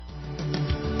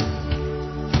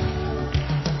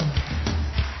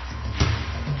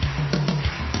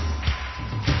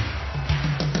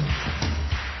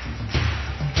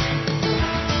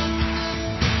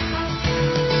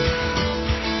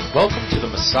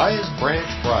Messiah's Branch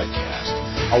broadcast,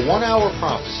 a one-hour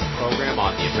prophecy program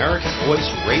on the American Voice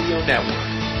Radio Network,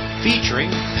 featuring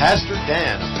Pastor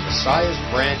Dan of the Messiah's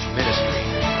Branch Ministry.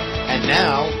 And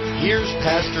now, here's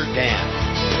Pastor Dan.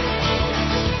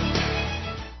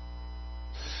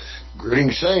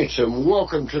 Greetings, saints, and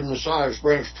welcome to the Messiah's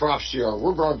Branch Prophecy Hour.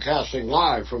 We're broadcasting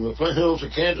live from the Flint Hills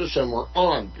of Kansas, and we're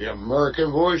on the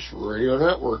American Voice Radio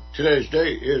Network. Today's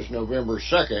date is November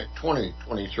 2nd,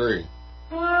 2023.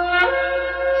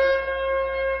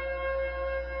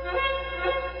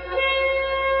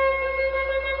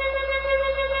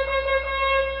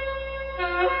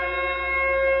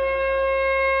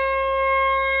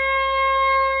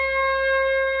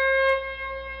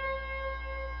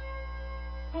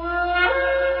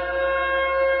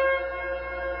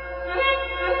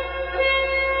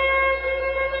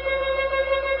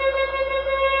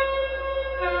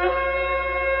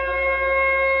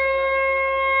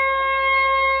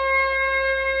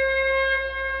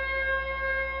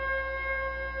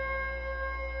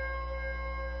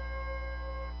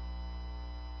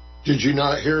 Did you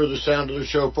not hear the sound of the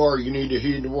shofar? You need to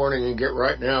heed the warning and get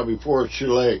right now before it's too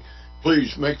late.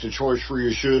 Please make the choice for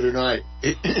Yeshua tonight.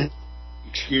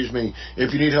 Excuse me.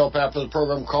 If you need help after the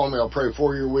program, call me. I'll pray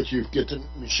for you or with you. Get the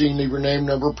machine, leave your name,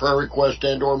 number, prayer request,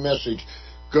 and or message.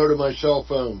 Go to my cell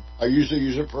phone. I usually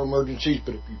use it for emergencies,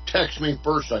 but if you text me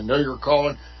first, I know you're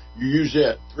calling. You use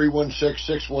it,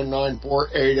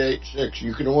 316-619-4886.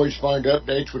 You can always find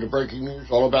updates with the breaking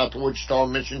news all about the Wichita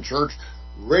Mission Church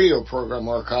radio program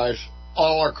archives,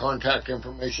 all our contact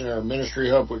information at our ministry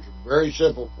hub, which is very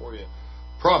simple for you,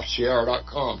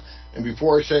 prophecyhour.com. And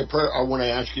before I say a prayer, I want to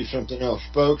ask you something else.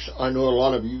 Folks, I know a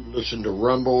lot of you listen to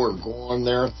Rumble or go on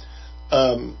there.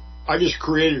 I just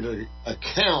created an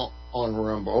account on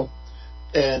Rumble,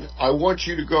 and I want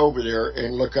you to go over there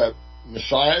and look up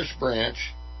Messiah's Branch,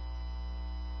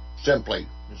 simply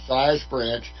Messiah's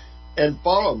Branch, and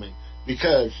follow me,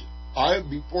 because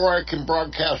before I can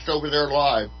broadcast over there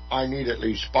live, I need at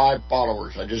least 5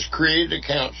 followers. I just created an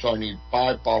account, so I need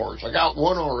 5 followers. I got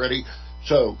 1 already,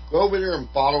 so go over there and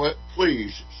follow it,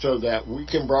 please, so that we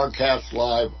can broadcast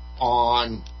live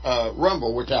on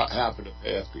Rumble without having to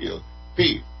pay a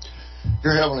fee.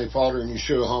 Dear Heavenly Father, in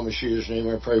Yeshua HaMashiach's name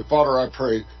I pray. Father, I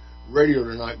pray radio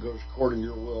tonight goes according to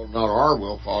your will, not our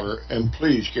will, Father, and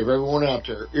please give everyone out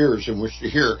there ears in which to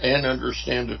hear and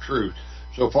understand the truth.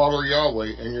 So, Father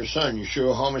Yahweh and your Son,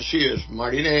 Yeshua HaMashiach's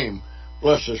mighty name,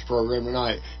 bless this program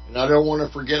tonight. And I don't want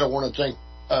to forget, I want to thank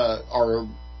our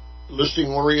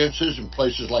listening audiences in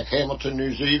places like Hamilton,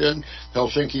 New Zealand,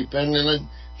 Helsinki, Finland,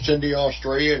 Sydney,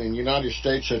 Australia, and in the United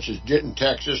States, such as Denton,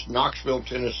 Texas, Knoxville,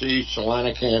 Tennessee,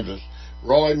 Salina, Kansas,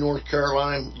 Raleigh, North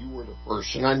Carolina. You were the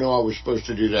first, and I know I was supposed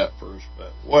to do that first,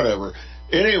 but whatever.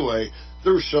 Anyway,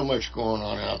 there's so much going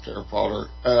on out there, Father,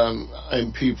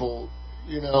 and people,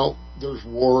 you know, there's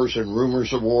wars and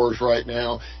rumors of wars right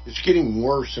now. It's getting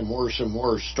worse and worse and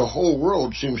worse. The whole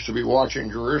world seems to be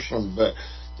watching Jerusalem, but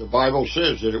the Bible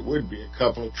says that it would be a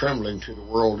couple of trembling to the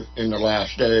world in the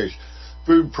last days.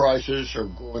 Food prices are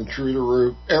going through the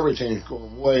roof. Everything's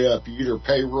going way up. You either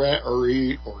pay rent or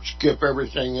eat, or skip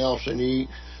everything else and eat,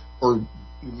 or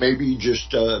maybe just,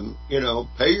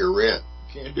 pay your rent.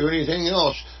 Can't do anything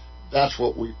else. That's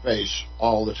what we face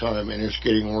all the time, and it's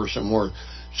getting worse and worse.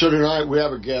 So tonight we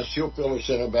have a guest. He'll fill us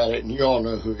in about it, and you all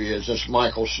know who he is. That's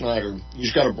Michael Snyder.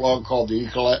 He's got a blog called the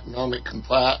Economic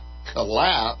Collapse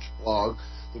blog,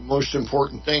 The Most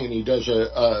Important Thing, and he does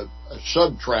a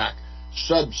Substack.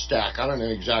 I don't know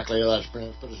exactly how that's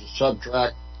pronounced, but it's a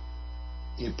Substack.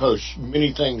 He posts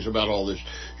many things about all this.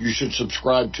 You should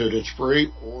subscribe to it. It's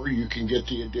free, or you can get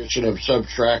the edition of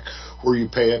Substack where you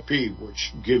pay a fee,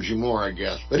 which gives you more, I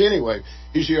guess. But anyway,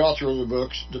 he's the author of the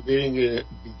books, The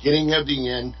Beginning of the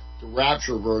End, The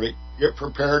Rapture Verdict, Get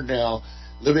Prepared Now,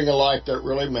 Living a Life That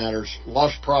Really Matters,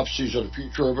 Lost Prophecies of the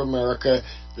Future of America,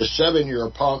 The 7-Year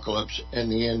Apocalypse,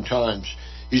 and the End Times.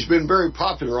 He's been very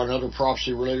popular on other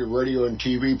prophecy-related radio and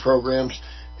TV programs.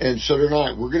 And so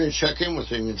tonight, we're going to check in with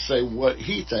him and say what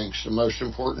he thinks the most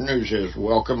important news is.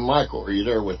 Welcome, Michael. Are you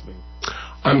there with me?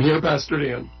 I'm here, Pastor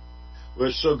Dan. Well,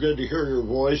 it's so good to hear your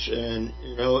voice, and,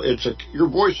 you know, your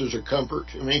voice is a comfort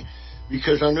to me,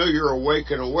 because I know you're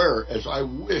awake and aware, as I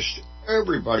wished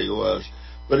everybody was.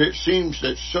 But it seems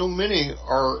that so many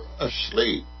are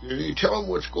asleep. You tell them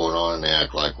what's going on, and they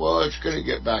act like, well, it's going to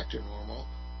get back to normal.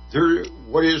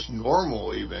 What is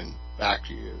normal even back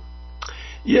to you?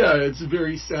 Yeah, it's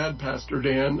very sad, Pastor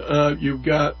Dan. You've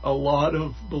got a lot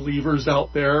of believers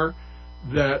out there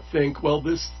that think, well,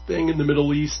 this thing in the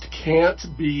Middle East can't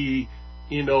be,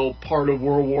 part of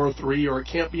World War III, or it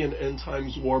can't be an end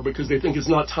times war, because they think it's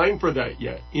not time for that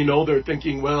yet. They're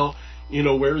thinking, well,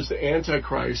 where's the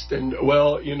Antichrist? And,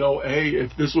 well, hey,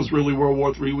 if this was really World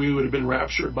War III, we would have been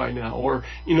raptured by now. Or,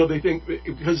 they think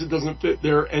because it doesn't fit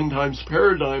their end times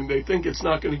paradigm, they think it's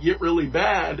not going to get really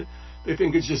bad. They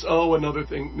think it's just, another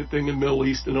thing in the Middle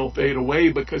East, and it'll fade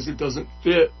away because it doesn't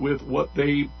fit with what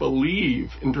they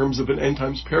believe in terms of an end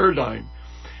times paradigm.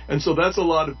 And so that's a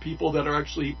lot of people that are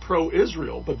actually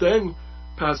pro-Israel. But then,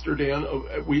 Pastor Dan,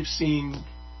 we've seen,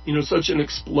 such an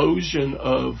explosion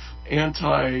of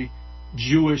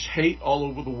anti-Jewish hate all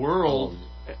over the world.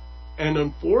 And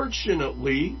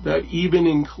unfortunately, that even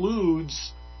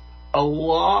includes a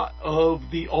lot of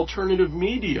the alternative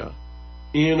media,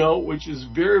 which is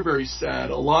very, very sad.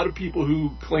 A lot of people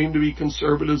who claim to be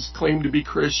conservatives, claim to be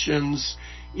Christians,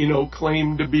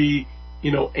 claim to be,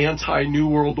 anti-New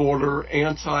World Order,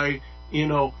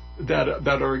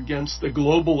 that are against the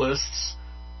globalists,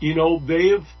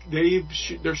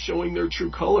 they're showing their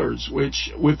true colors,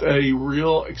 which with a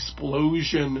real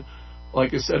explosion,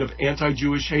 like I said, of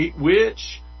anti-Jewish hate,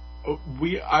 which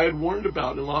I had warned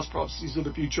about in Lost Prophecies of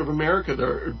the Future of America.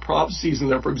 There are prophecies in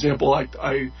there. For example,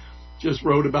 I just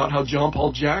wrote about how John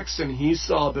Paul Jackson, he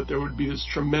saw that there would be this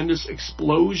tremendous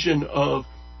explosion of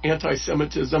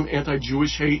anti-Semitism,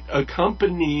 anti-Jewish hate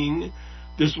accompanying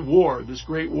this war, this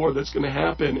great war that's going to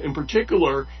happen. In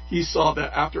particular, he saw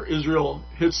that after Israel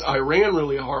hits Iran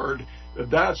really hard,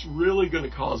 that's really going to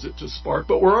cause it to spark.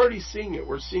 But we're already seeing it.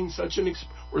 We're seeing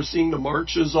we're seeing the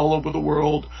marches all over the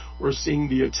world. We're seeing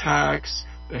the attacks,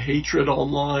 the hatred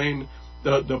online,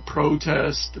 the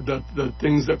protest, the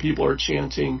things that people are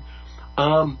chanting.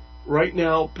 Right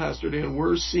now, Pastor Dan,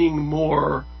 we're seeing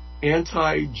more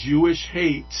anti-Jewish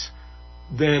hate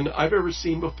than I've ever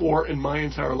seen before in my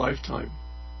entire lifetime.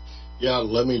 Yeah,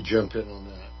 let me jump in on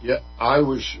that. Yeah, I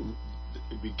was, at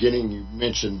the beginning, you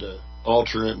mentioned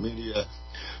alternate media,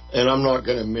 and I'm not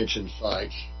going to mention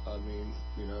sites. I mean,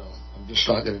 I'm just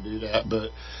not going to do that.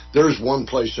 But there's one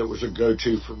place that was a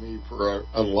go-to for me for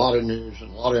a lot of news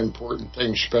and a lot of important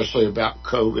things, especially about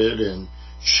COVID and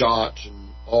shots and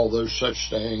all those such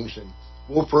things, and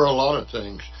well, for a lot of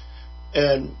things.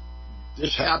 And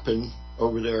this happened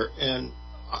over there, and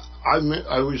I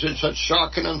was in such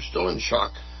shock, and I'm still in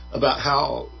shock about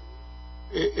how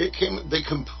it came. They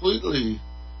completely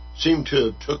seemed to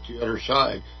have took the other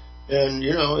side. And,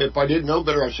 if I didn't know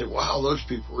better, I'd say, wow, those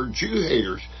people were Jew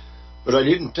haters. But I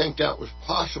didn't think that was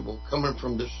possible coming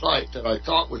from this site that I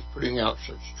thought was putting out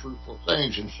such truthful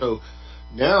things. And so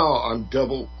now I'm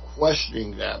double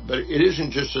questioning that. But it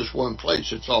isn't just this one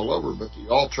place. It's all over. But the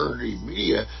alternative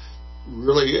media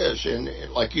really is. And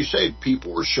like you say,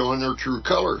 people are showing their true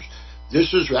colors.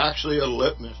 This is actually a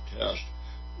litmus test.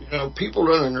 People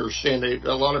don't understand it.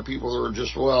 A lot of people are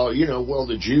just,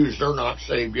 the Jews, they're not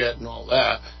saved yet and all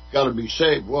that. Got to be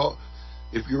saved. Well,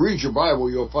 if you read your Bible,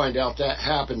 you'll find out that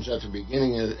happens at the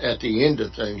beginning and at the end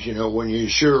of things, when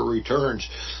Yeshua returns.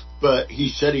 But he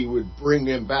said he would bring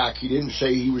them back. He didn't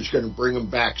say he was going to bring them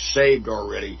back saved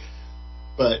already,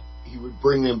 but he would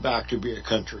bring them back to be a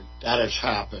country. That has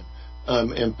happened.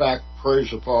 In fact,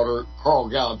 praise the Father, Carl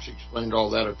Gallups explained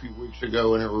all that a few weeks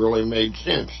ago, and it really made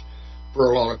sense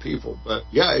for a lot of people. But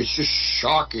yeah, it's just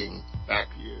shocking. Back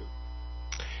to you.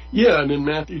 Yeah, and in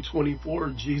Matthew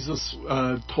 24, Jesus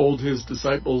told his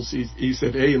disciples, he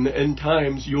said, hey, in the end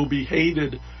times, you'll be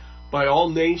hated by all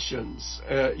nations,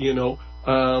 and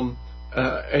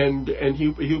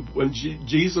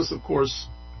Jesus, of course,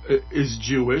 is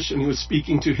Jewish, and he was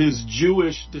speaking to his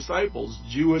Jewish disciples,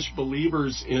 Jewish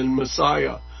believers in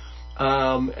Messiah.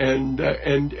 And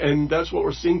that's what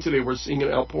we're seeing today. We're seeing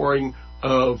an outpouring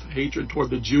of hatred toward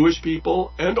the Jewish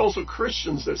people and also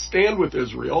Christians that stand with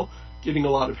Israel, getting a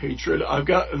lot of hatred. I've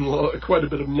gotten quite a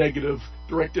bit of negative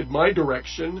directed my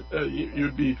direction.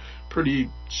 You'd be pretty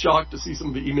shocked to see some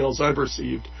of the emails I've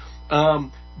received.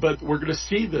 But we're going to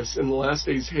see this in the last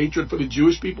days, hatred for the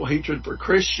Jewish people, hatred for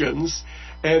Christians.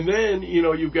 And then,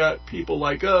 you've got people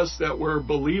like us that were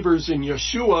believers in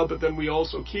Yeshua, but then we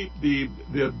also keep the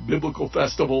biblical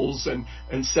festivals and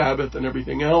Sabbath and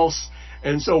everything else.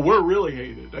 And so we're really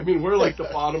hated. I mean, we're like the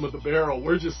bottom of the barrel.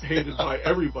 We're just hated by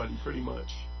everybody pretty much.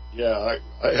 Yeah,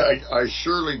 I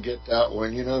surely get that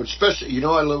one, especially,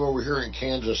 I live over here in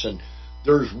Kansas, and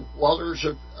there's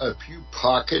a few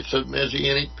pockets of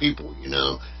Messianic people,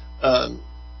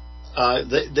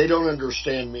 they don't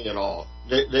understand me at all.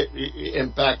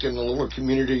 In fact, in the little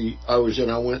community I was in,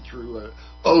 I went through,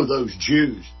 those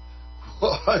Jews.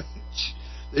 What?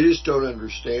 They just don't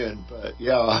understand. But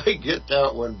yeah, I get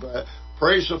that one. But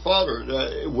praise the Father.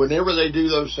 Whenever they do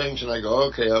those things and I go,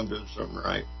 okay, I'm doing something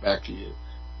right, back to you.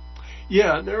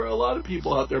 Yeah, and there are a lot of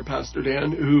people out there, Pastor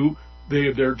Dan, who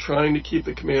They're trying to keep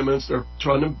the commandments. They're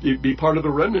trying to be part of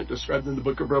the remnant described in the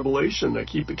book of Revelation that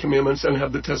keep the commandments and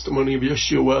have the testimony of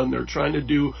Yeshua. And they're trying to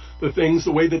do the things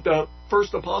the way that the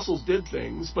first apostles did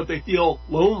things, but they feel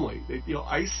lonely. They feel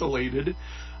isolated.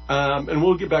 And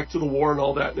we'll get back to the war and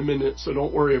all that in a minute, so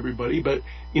don't worry, everybody. But,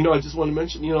 I just want to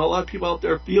mention, a lot of people out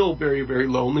there feel very, very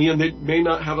lonely, and they may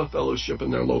not have a fellowship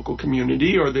in their local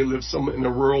community, or they live in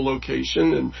a rural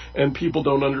location, and people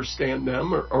don't understand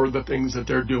them or the things that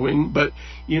they're doing. But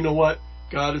you know what?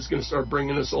 God is going to start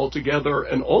bringing us all together,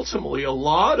 and ultimately, a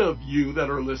lot of you that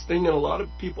are listening, and a lot of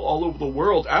people all over the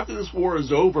world, after this war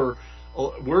is over,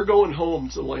 we're going home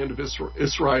to the land of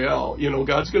Israel.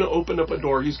 God's going to open up a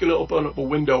door. He's going to open up a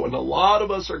window, and a lot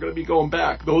of us are going to be going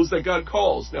back, those that God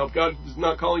calls. Now, if God is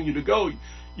not calling you to go,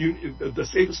 the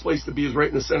safest place to be is right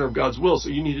in the center of God's will, so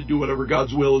you need to do whatever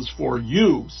God's will is for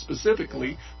you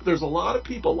specifically. But there's a lot of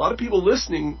people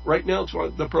listening right now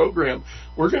to the program.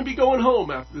 We're going to be going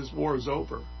home after this war is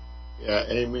over. Yeah,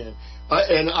 amen.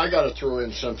 I got to throw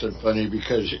in something funny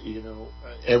because,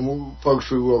 folks,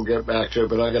 we will get back to it,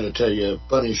 but I got to tell you a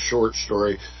funny short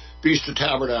story. Feast of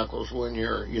Tabernacles one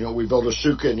year, we built a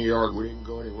sukkah in the yard. We didn't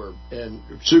go anywhere. And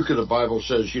sukkah, the Bible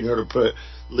says, to put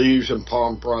leaves and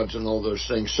palm fronds and all those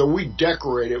things. So we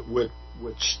decorate it with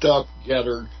stuff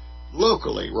gathered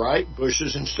locally, right?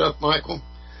 Bushes and stuff, Michael.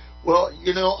 Well,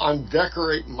 I'm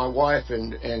decorating my wife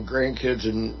and grandkids,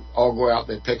 and I'll go out,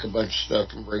 they pick a bunch of stuff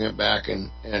and bring it back, and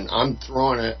I'm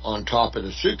throwing it on top of the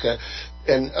sukkah,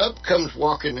 and up comes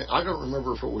walking, I don't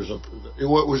remember if it was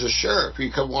a sheriff.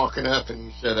 He come walking up,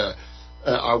 and he said,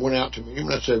 I went out to meet him,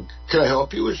 and I said, can I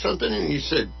help you with something? And he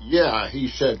said, yeah. He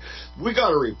said, we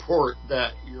got a report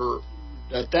that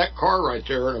that car right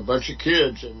there and a bunch of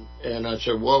kids, and I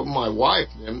said, well, my wife,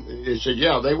 and he said,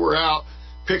 yeah, they were out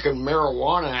picking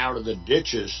marijuana out of the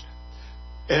ditches.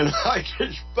 And I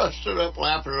just busted up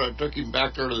laughing, and I took him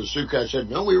back there to the sukkah. I said,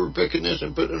 no, we were picking this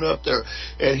and putting it up there.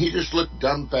 And he just looked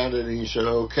dumbfounded, and he said,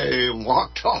 okay, and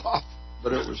walked off.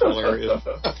 But it was hilarious.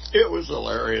 It was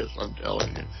hilarious, I'm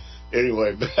telling you.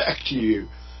 Anyway, back to you.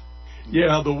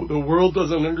 Yeah, the world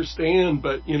doesn't understand,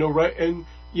 but, right, and,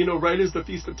 right as the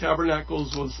Feast of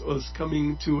Tabernacles was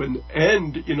coming to an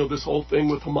end, this whole thing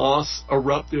with Hamas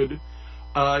erupted,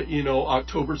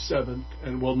 October 7th,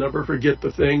 and we'll never forget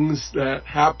the things that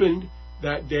happened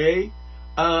that day,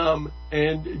 and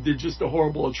just the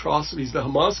horrible atrocities that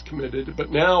Hamas committed.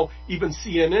 But now even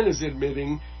CNN is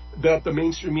admitting that the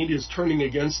mainstream media is turning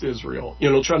against Israel,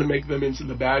 trying to make them into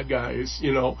the bad guys,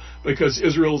 because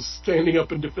Israel's standing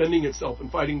up and defending itself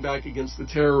and fighting back against the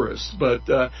terrorists. But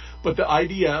the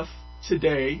IDF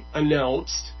today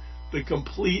announced the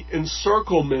complete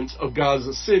encirclement of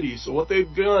Gaza City. So what they've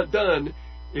done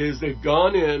is they've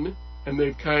gone in and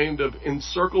they've kind of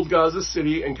encircled Gaza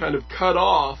City and kind of cut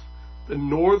off the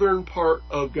northern part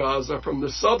of Gaza from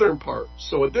the southern part.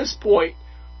 So at this point,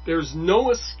 there's no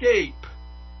escape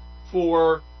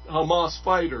for Hamas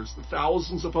fighters, the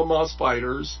thousands of Hamas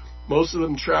fighters, most of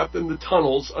them trapped in the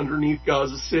tunnels underneath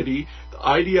Gaza City. The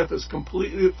IDF has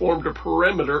completely formed a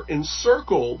perimeter,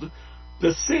 encircled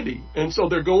the city, and so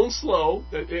they're going slow,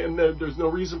 and there's no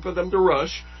reason for them to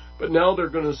rush, but now they're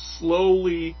going to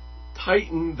slowly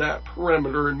tighten that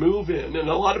perimeter and move in. And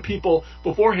a lot of people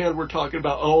beforehand were talking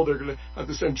about, they're going to have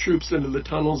to send troops into the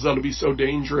tunnels, that'll be so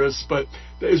dangerous, but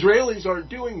the Israelis aren't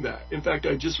doing that. In fact,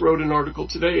 I just wrote an article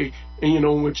today,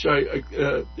 in which I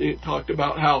talked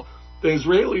about how the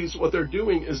Israelis, what they're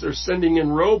doing is they're sending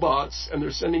in robots and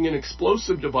they're sending in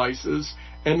explosive devices,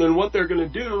 and then what they're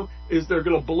going to do is they're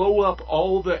going to blow up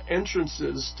all the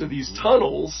entrances to these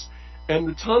tunnels, and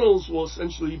the tunnels will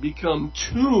essentially become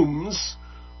tombs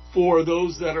for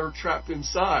those that are trapped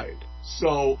inside.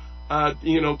 So,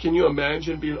 can you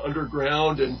imagine being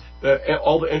underground and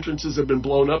all the entrances have been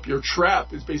blown up? You're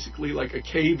trapped. It's basically like a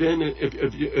cave-in,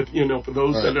 if for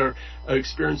those that are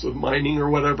experienced with mining or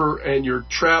whatever, and you're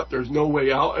trapped, there's no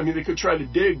way out. I mean, they could try to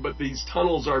dig, but these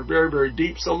tunnels are very, very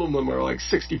deep. Some of them are like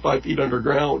 65 feet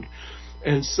underground.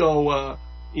 And so,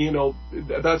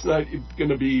 that's not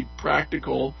going to be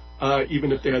practical,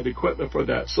 even if they had the equipment for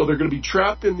that. So they're going to be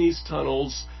trapped in these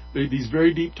tunnels, these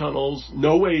very deep tunnels,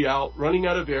 no way out, running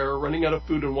out of air, running out of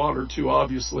food and water too,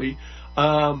 obviously.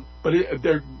 But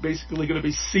they're basically going to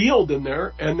be sealed in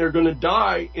there, and they're going to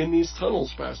die in these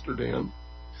tunnels, Pastor Dan.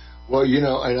 Well,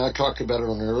 and I talked about it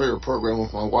on an earlier program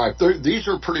with my wife. These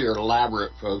are pretty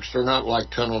elaborate, folks. They're not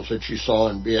like tunnels that you saw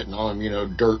in Vietnam,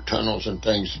 dirt tunnels and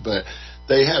things, but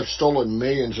they have stolen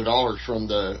millions of dollars from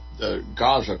the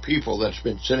Gaza people that's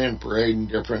been sent in for aid and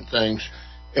different things.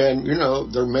 And, you know,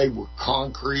 they're made with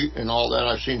concrete and all that.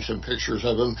 I've seen some pictures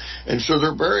of them. And so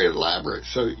they're very elaborate.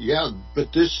 So, yeah,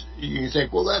 but this, you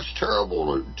think, well, that's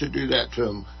terrible to do that to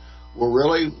them. Well,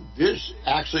 really, this,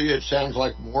 actually, it sounds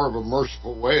like more of a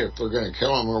merciful way if they're going to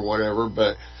kill them or whatever.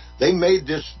 But they made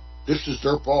this is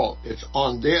their fault. It's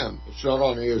on them. It's not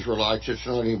on the Israelites. It's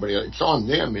not anybody else. It's on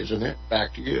them, isn't it?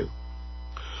 Back to you.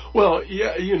 Well,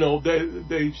 yeah, you know,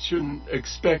 they shouldn't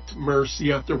expect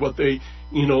mercy after what they,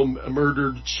 you know,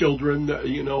 murdered children,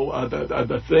 you know,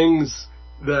 the things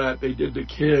that they did to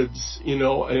kids, you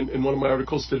know. In one of my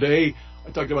articles today,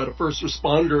 I talked about a first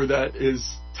responder that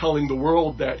is telling the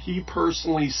world that he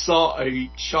personally saw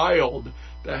a child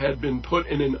that had been put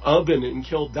in an oven and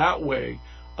killed that way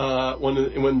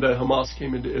when the Hamas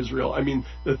came into Israel. I mean,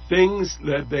 the things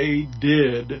that they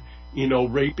did, you know,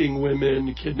 raping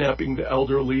women, kidnapping the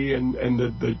elderly, and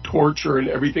the torture and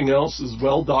everything else is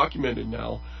well documented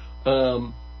now.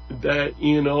 That,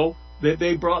 you know, that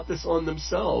they brought this on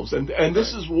themselves. And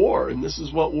this is war, and this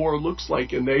is what war looks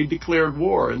like. And they declared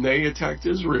war, and they attacked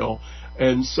Israel.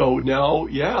 And so now,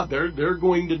 yeah, they're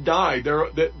going to die. They're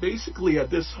basically at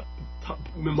this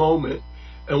moment,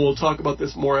 and we'll talk about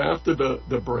this more after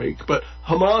the break, but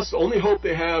Hamas, the only hope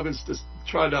they have is to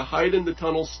try to hide in the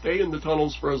tunnels, stay in the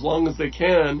tunnels for as long as they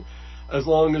can, as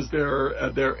long as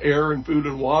their air and food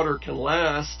and water can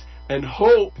last, and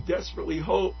desperately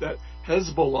hope that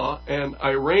Hezbollah and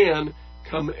Iran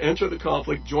enter the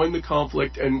conflict, join the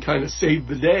conflict, and kind of save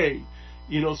the day.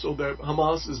 You know, so that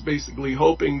Hamas is basically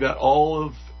hoping that all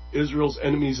of Israel's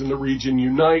enemies in the region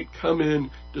unite, come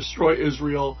in, destroy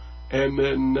Israel, and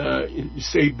then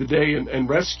save the day and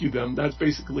rescue them. That's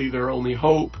basically their only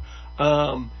hope.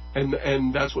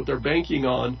 And that's what they're banking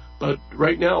on. But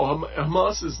right now,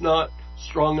 Hamas is not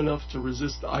strong enough to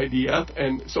resist the IDF,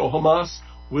 and so Hamas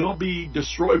will be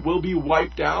destroyed, will be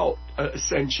wiped out,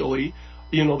 essentially.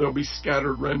 You know, there'll be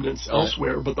scattered remnants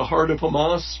elsewhere, but the heart of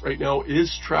Hamas right now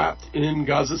is trapped in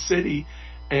Gaza City,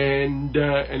 and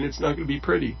it's not going to be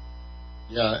pretty.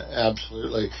 Yeah,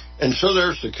 absolutely. And so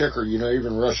there's the kicker. You know,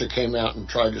 even Russia came out and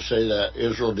tried to say that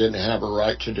Israel didn't have a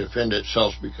right to defend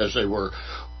itself because they were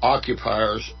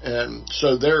occupiers. And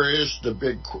so there is the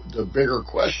bigger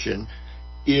question: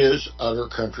 is other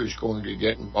countries going to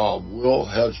get involved? Will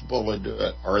Hezbollah do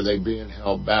it? Are they being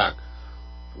held back?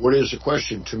 What is the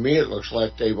question? To me, it looks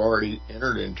like they've already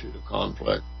entered into the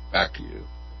conflict. Back to you.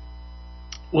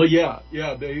 Well, yeah,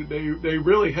 they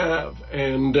really have,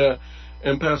 and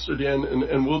Pastor Dan,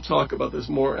 and we'll talk about this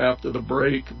more after the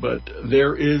break, but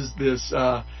there is this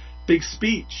big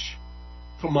speech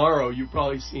tomorrow. You've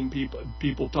probably seen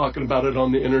people talking about it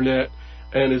on the internet,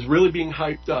 and is really being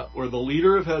hyped up, where the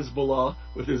leader of Hezbollah,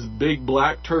 with his big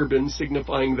black turban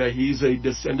signifying that he's a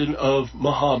descendant of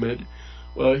Muhammad,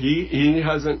 well, he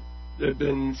hasn't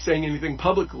been saying anything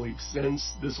publicly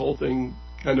since this whole thing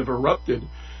kind of erupted.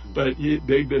 But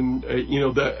they've been,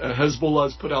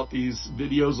 Hezbollah's put out these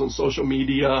videos on social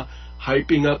media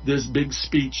hyping up this big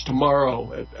speech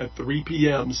tomorrow at 3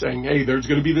 p.m. saying, hey, there's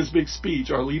going to be this big speech.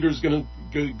 Our leader's going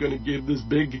to give this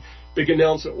big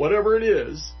announcement, whatever it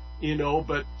is,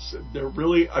 but they're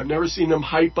really, I've never seen them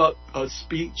hype up a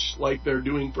speech like they're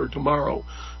doing for tomorrow.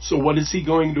 So what is he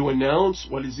going to announce?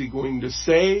 What is he going to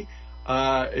say?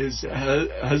 Is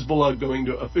Hezbollah going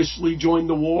to officially join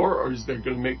the war, or is they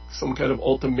going to make some kind of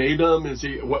ultimatum?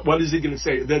 What is he going to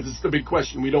say? That's the big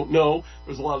question. We don't know.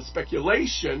 There's a lot of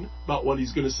speculation about what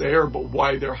he's going to say or about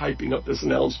why they're hyping up this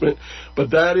announcement.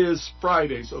 But that is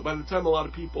Friday. So by the time a lot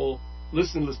of people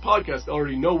listen to this podcast, they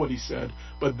already know what he said.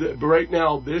 But right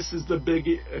now, this is the big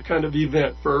kind of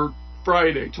event for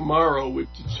Friday, tomorrow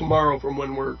from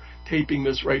when we're taping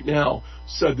this right now.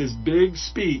 So this big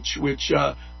speech, which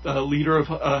the leader of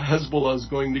Hezbollah is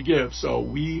going to give. So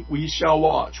we shall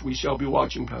watch. We shall be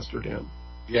watching, Pastor Dan.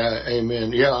 Yeah,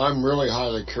 amen. Yeah, I'm really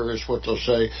highly curious what they'll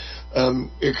say.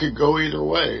 It could go either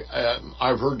way.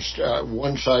 I've heard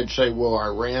one side say, well,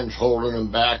 Iran's holding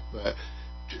them back, but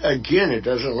again, it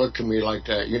doesn't look to me like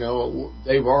that.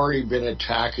 They've already been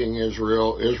attacking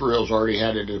Israel. Israel's already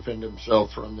had to defend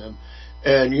himself from them.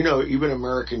 And, even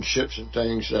American ships and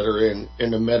things that are in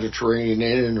the Mediterranean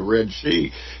and in the Red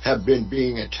Sea have been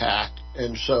being attacked.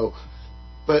 And so,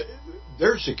 but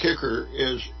there's the kicker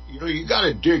is, you got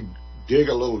to dig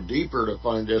a little deeper to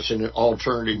find this in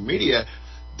alternative media.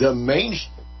 The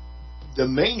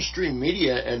mainstream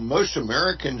media and most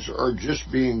Americans are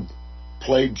just being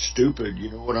played stupid. You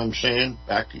know what I'm saying?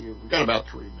 Back to you. We've got about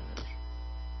 3 minutes.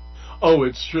 Oh,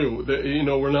 it's true.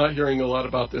 We're not hearing a lot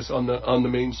about this on the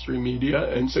mainstream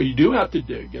media, and so you do have to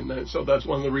dig, and so that's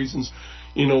one of the reasons,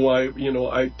 why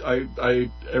I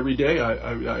every day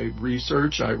I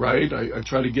research, I write, I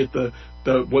try to get the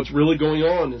what's really going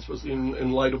on, especially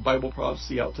in light of Bible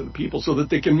prophecy, out to the people, so that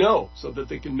they can know,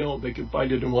 they can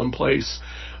find it in one place.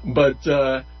 But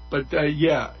yeah,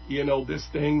 this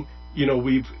thing,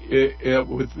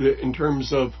 in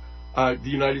terms of the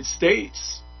United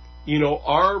States.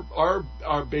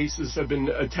 Our bases have been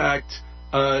attacked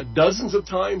dozens of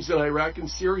times in Iraq and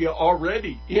Syria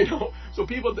already. So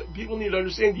people need to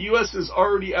understand the U.S. is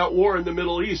already at war in the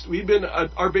Middle East.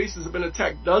 Our bases have been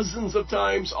attacked dozens of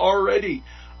times already.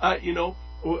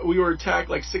 We were attacked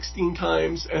like 16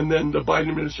 times, and then the Biden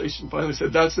administration finally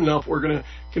said that's enough. We're going to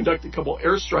conduct a couple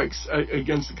airstrikes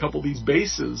against a couple of these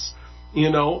bases.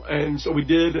 And so we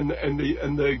did, and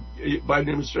the Biden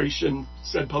administration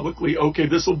said publicly, okay,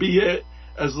 this will be it.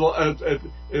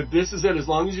 If this is it, as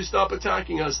long as you stop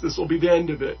attacking us, this will be the end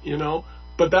of it.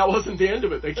 But that wasn't the end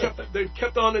of it. They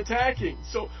kept on attacking.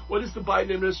 So what is the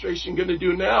Biden administration going to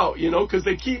do now? Because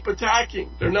they keep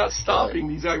attacking. They're not stopping.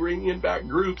 These Iranian-backed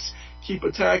groups keep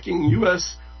attacking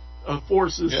U.S.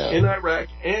 forces in Iraq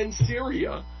and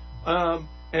Syria.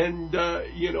 And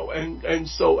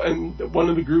one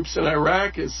of the groups in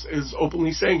Iraq is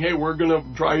openly saying, hey, we're going to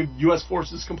drive U.S.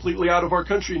 forces completely out of our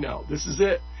country now. This is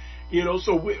it.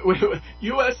 So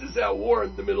U.S. is at war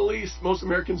in the Middle East. Most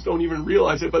Americans don't even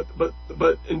realize it, but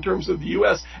in terms of the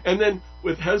U.S. and then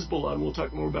with Hezbollah, and we'll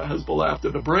talk more about Hezbollah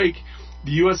after the break,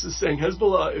 the U.S. is saying,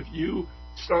 Hezbollah, if you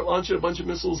start launching a bunch of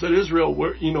missiles at Israel,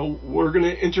 we're going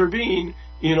to intervene.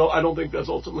 I don't think that's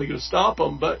ultimately going to stop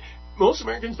them, but most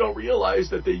Americans don't realize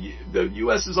that the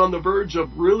U.S. is on the verge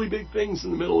of really big things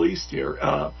in the Middle East here,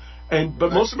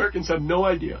 but most Americans have no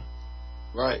idea.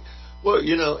 Right. Well,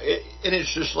 and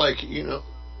it's just like, the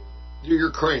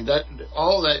Ukraine,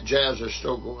 all that jazz is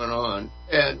still going on,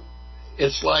 and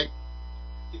it's like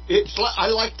I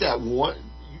like that one.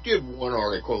 You did one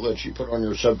article that you put on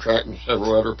your Subtract and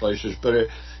several other places, but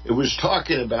it was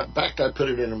talking about. In fact, I put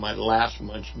it in my last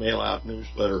month's mail-out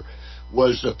newsletter.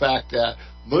 Was the fact that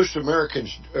most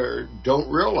Americans don't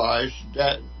realize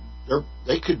that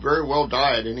they could very well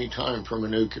die at any time from a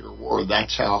nuclear war.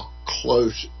 That's how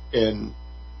close and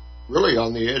really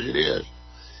on the edge it is.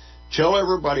 Tell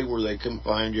everybody where they can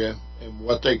find you and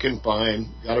what they can find.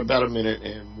 Got about a minute,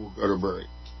 and we'll go to break.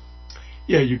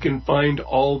 Yeah, you can find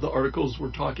all the articles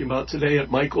we're talking about today at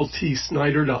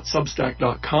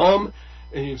michaeltsnyder.substack.com,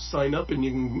 and you sign up and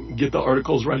you can get the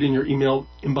articles right in your email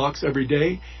inbox every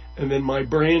day. And then my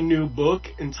brand new book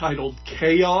entitled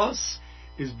Chaos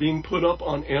is being put up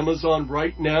on Amazon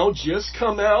right now. Just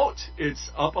come out.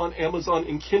 It's up on Amazon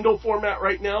in Kindle format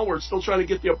right now. We're still trying to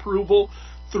get the approval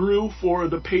through for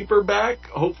the paperback.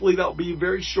 Hopefully that'll be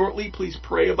very shortly. Please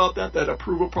pray about that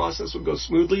approval process will go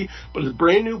smoothly. But it's a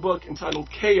brand new book entitled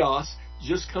Chaos,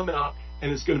 just come out,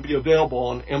 and it's going to be available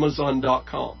on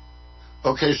Amazon.com.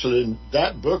 Okay, so then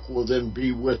that book will then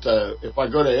be with, if I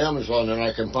go to Amazon and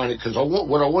I can find it, because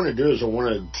what I want to do is I want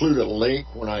to include a link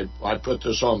when I put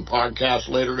this on podcast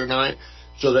later tonight,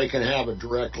 so they can have a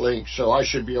direct link, so I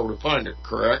should be able to find it,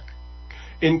 correct?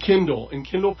 In Kindle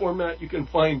format, you can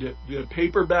find it. The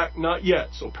paperback, not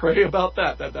yet, so pray about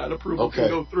that approval can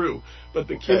go through. But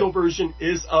the Kindle version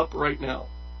is up right now.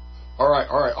 All right,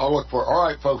 I'll look for it. All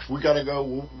right, folks, we got to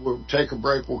go. We'll take a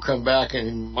break. We'll come back,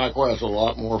 and Michael has a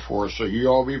lot more for us. So you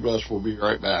all be blessed. We'll be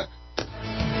right back.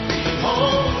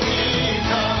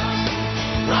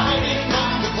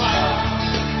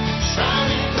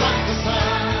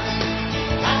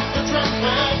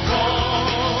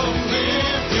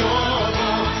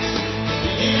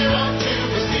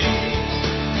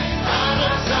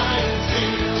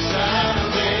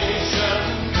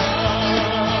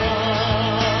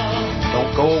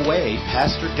 Go away.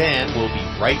 Pastor Dan will be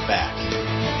right back.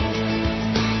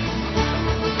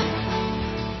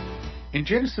 In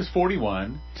Genesis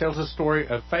 41, tells the story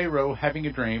of Pharaoh having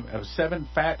a dream of 7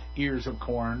 fat ears of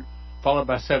corn followed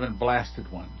by 7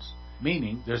 blasted ones,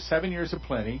 meaning there's 7 years of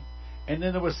plenty, and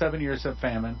then there was 7 years of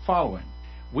famine following.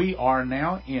 We are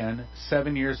now in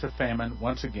 7 years of famine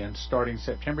once again, starting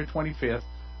September 25th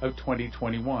of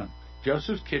 2021.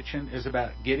 Joseph's Kitchen is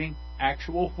about getting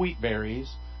actual wheat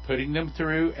berries, putting them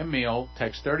through a mill,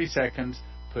 takes 30 seconds,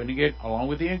 putting it along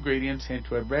with the ingredients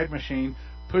into a bread machine,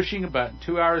 pushing a button.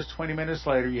 2 hours, 20 minutes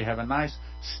later, you have a nice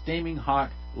steaming hot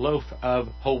loaf of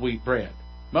whole wheat bread.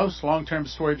 Most long-term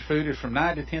storage food is from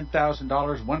 $9,000 to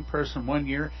 $10,000, one person, 1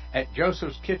 year. At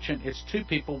Joseph's Kitchen, it's 2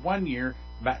 people, 1 year,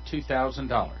 about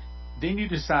 $2,000. Then you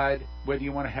decide whether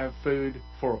you want to have food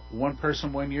for one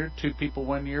person 1 year, 2 people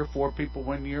 1 year, 4 people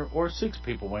 1 year, or 6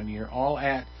 people 1 year, all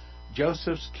at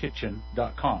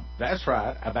josephskitchen.com. That's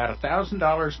right, about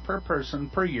 $1,000 per person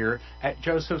per year at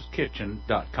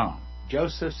josephskitchen.com.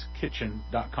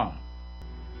 josephskitchen.com.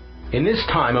 In this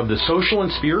time of the social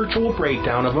and spiritual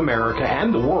breakdown of America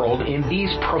and the world, in these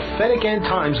prophetic end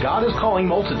times, God is calling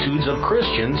multitudes of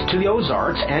Christians to the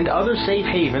Ozarks and other safe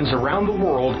havens around the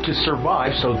world to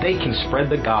survive so they can spread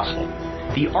the gospel.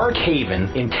 The Ark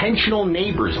Haven Intentional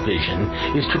Neighbors vision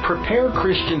is to prepare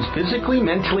Christians physically,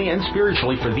 mentally, and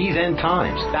spiritually for these end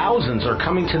times. Thousands are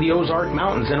coming to the Ozark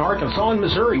Mountains in Arkansas and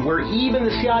Missouri, where even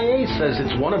the CIA says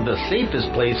it's one of the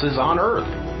safest places on earth.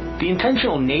 The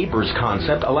Intentional Neighbors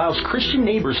concept allows Christian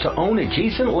neighbors to own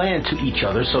adjacent land to each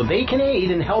other so they can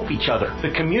aid and help each other. The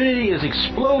community is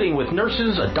exploding with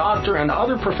nurses, a doctor, and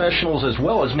other professionals as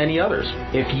well as many others.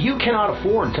 If you cannot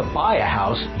afford to buy a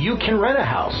house, you can rent a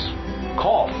house.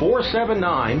 Call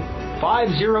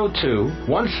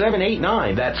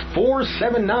 479-502-1789. That's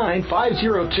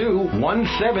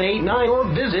 479-502-1789, or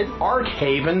visit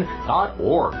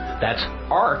arkhaven.org. That's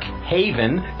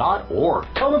arkhaven.org.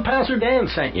 Tell them Pastor Dan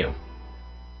sent you.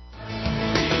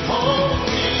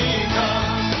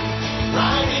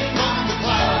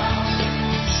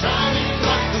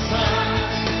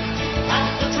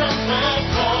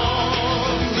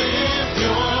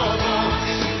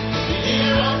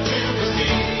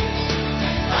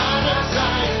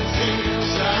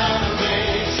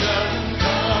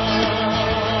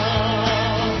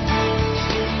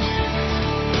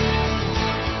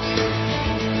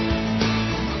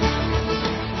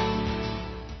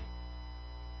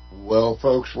 Well,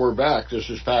 folks, we're back. This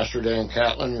is Pastor Dan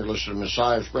Catlin. You're listening to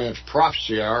Messiah's Branch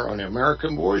Prophecy Hour on the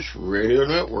American Voice Radio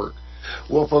Network.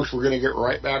 Well, folks, we're going to get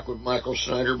right back with Michael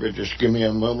Snyder, but just give me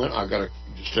a moment. I've got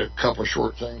just a couple of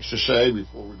short things to say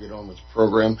before we get on with the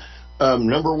program.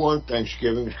 Number one,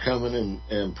 Thanksgiving's coming,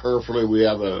 and prayerfully we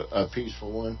have a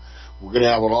peaceful one. We're going to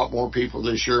have a lot more people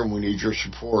this year, and we need your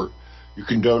support. You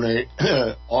can donate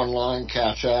online,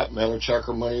 Cash App, mail a check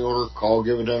or money order, call,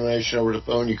 give a donation over the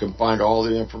phone. You can find all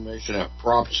the information at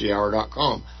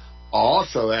prophecyhour.com. I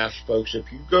also ask folks, if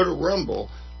you go to Rumble,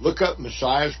 look up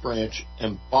Messiah's Branch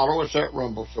and follow us at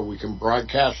Rumble so we can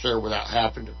broadcast there without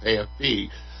having to pay a fee.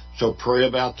 So pray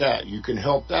about that. You can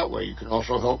help that way. You can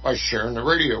also help by sharing the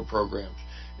radio programs.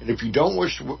 And if you don't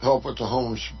wish to help with the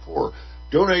home support,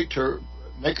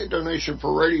 make a donation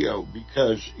for radio,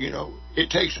 because, it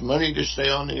takes money to stay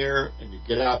on the air and to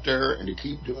get out there and to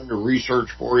keep doing the research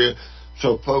for you.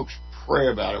 So, folks, pray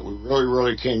about it. We really,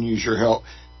 really can use your help.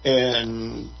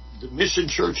 And the Mission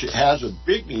Church has a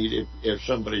big need. If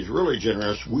somebody's really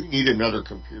generous, we need another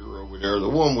computer over there. The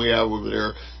one we have over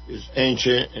there is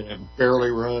ancient and it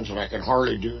barely runs, and I can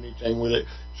hardly do anything with it.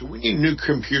 So we need a new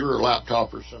computer or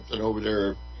laptop or something over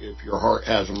there if your heart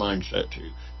has a mindset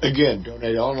to. Again,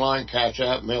 donate online, Cash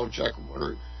App, mail, check,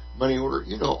 money order,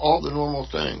 all the normal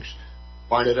things.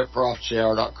 Find it at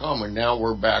prophecyhour.com. And now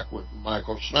we're back with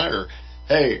Michael Snyder.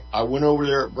 Hey, I went over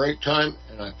there at break time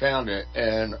and I found it,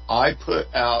 and I put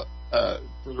out,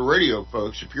 for the radio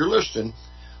folks, if you're listening,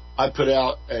 I put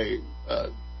out a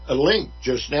link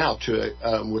just now to it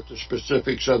with the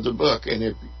specifics of the book. And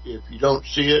if you don't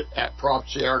see it at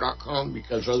prophecyhour.com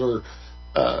because other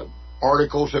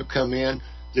articles have come in,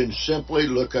 then simply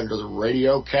look under the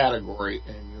radio category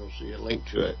and you'll see a link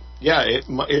to it. Yeah,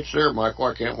 it's there, Michael.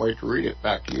 I can't wait to read it.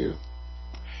 Back to you.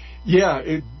 Yeah,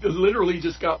 it literally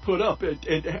just got put up. And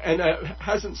it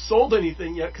hasn't sold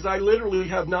anything yet because I literally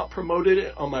have not promoted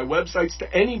it on my websites to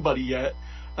anybody yet.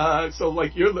 So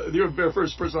you're the very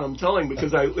first person I'm telling,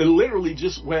 because it literally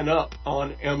just went up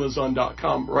on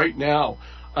Amazon.com right now.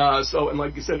 And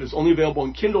like you said, it's only available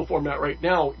in Kindle format right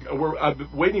now. I've been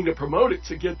waiting to promote it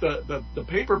to get the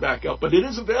paperback up, but it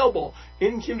is available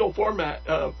in Kindle format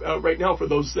right now for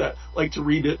those that like to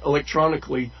read it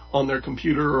electronically on their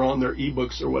computer or on their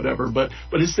ebooks or whatever. But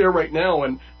it's there right now,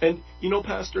 and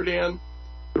Pastor Dan,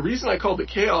 the reason I called it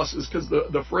chaos is because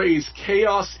the phrase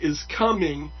 "chaos is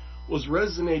coming" was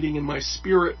resonating in my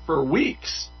spirit for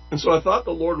weeks, and so I thought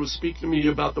the Lord was speaking to me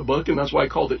about the book, and that's why I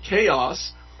called it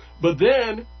chaos. But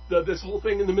then this whole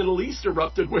thing in the Middle East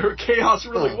erupted where chaos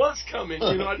really was coming.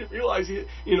 I didn't realize if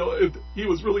he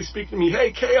was really speaking to me,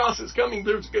 hey, chaos is coming.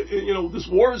 There's, this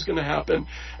war is going to happen.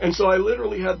 And so I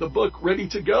literally had the book ready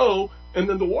to go. And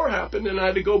then the war happened, and I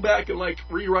had to go back and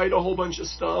rewrite a whole bunch of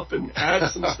stuff and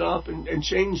add some stuff and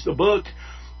change the book,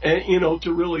 and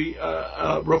to really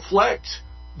reflect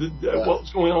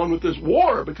what's going on with this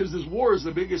war, because this war is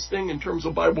the biggest thing in terms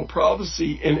of Bible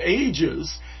prophecy in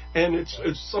ages. and it's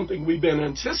something we've been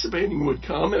anticipating would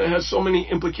come, and it has so many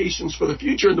implications for the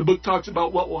future. And the book talks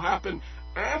about what will happen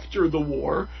after the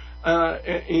war,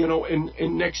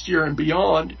 in next year and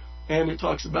beyond. And it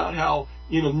talks about how,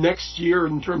 next year,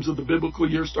 in terms of the biblical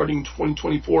year, starting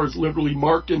 2024, is literally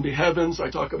marked in the heavens. I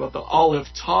talk about the Aleph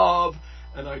Tav,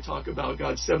 and I talk about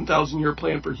God's 7,000-year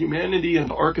plan for humanity and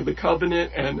the Ark of the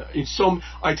Covenant, and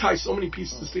I tie so many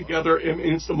pieces together, and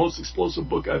it's the most explosive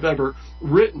book I've ever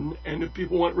written. And if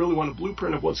people really want a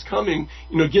blueprint of what's coming,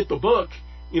 get the book.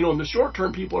 In the short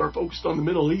term, people are focused on the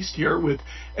Middle East here,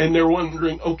 and they're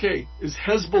wondering, okay, is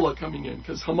Hezbollah coming in?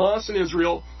 Because Hamas and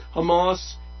Israel,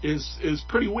 Hamas is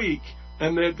pretty weak,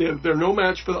 and they're no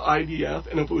match for the IDF.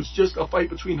 And if it was just a fight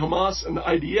between Hamas and the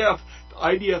IDF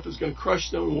is going to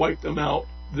crush them and wipe them out.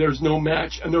 There's no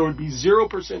match, and there would be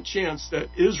 0% chance that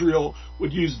Israel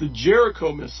would use the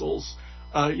Jericho missiles,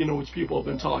 which people have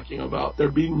been talking about.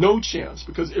 There'd be no chance,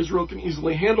 because Israel can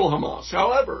easily handle Hamas.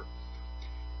 However,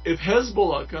 if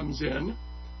Hezbollah comes in,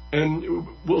 and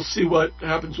we'll see what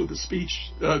happens with the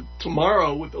speech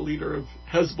tomorrow with the leader of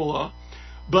Hezbollah,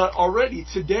 but already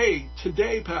today,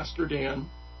 Pastor Dan,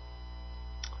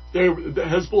 the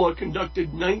Hezbollah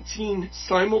conducted 19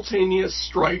 simultaneous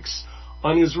strikes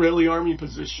on Israeli army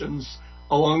positions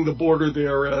along the border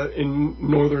there in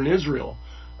northern Israel.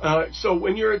 So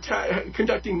when you're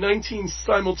conducting 19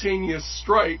 simultaneous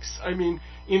strikes,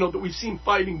 that we've seen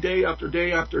fighting day after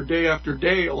day after day after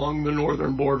day along the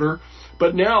northern border,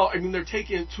 but now, they're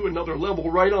taking it to another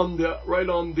level, right on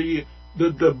the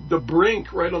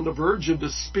brink, right on the verge of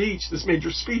this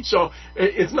major speech. So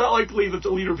it's not likely that the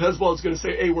leader of Hezbollah is going to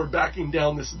say, hey, we're backing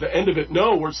down, this is the end of it.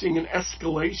 No, we're seeing an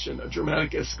escalation, a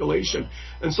dramatic escalation.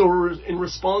 And so we're in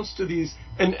response to these,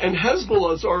 and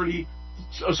Hezbollah is already,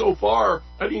 so far,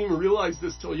 I didn't even realize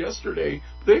this till yesterday,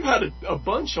 they've had a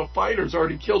bunch of fighters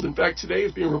already killed. In fact, today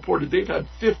is being reported they've had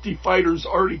 50 fighters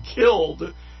already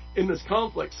killed in this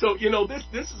conflict. So,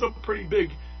 this is a pretty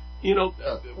big,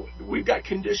 we've got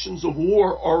conditions of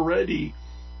war already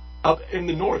up in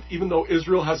the north, even though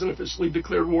Israel hasn't officially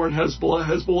declared war on Hezbollah.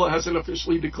 Hezbollah hasn't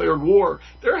officially declared war.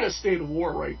 They're in a state of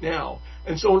war right now.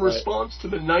 And so in response to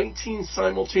the 19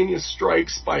 simultaneous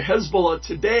strikes by Hezbollah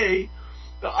today,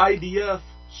 the IDF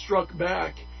struck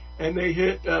back, and they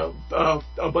hit a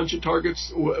bunch of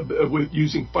targets with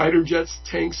using fighter jets,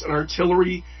 tanks, and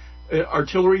artillery.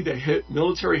 They hit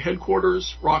military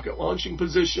headquarters, rocket launching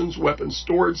positions, weapons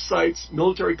storage sites,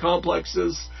 military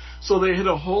complexes. So they hit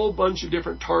a whole bunch of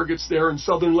different targets there in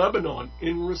southern Lebanon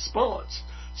in response.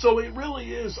 So it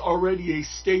really is already a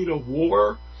state of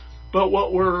war. But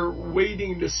what we're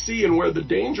waiting to see, and where the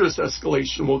dangerous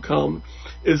escalation will come,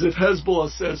 is if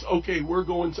Hezbollah says, okay, we're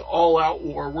going to all-out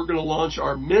war, we're going to launch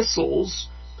our missiles,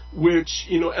 which,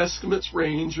 estimates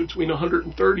range between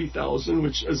 130,000,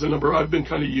 which is a number I've been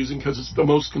kind of using because it's the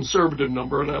most conservative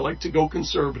number, and I like to go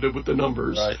conservative with the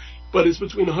numbers. Right. But it's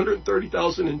between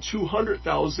 130,000 and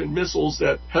 200,000 missiles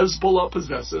that Hezbollah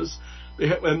possesses.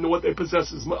 And what they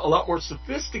possess is a lot more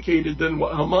sophisticated than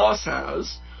what Hamas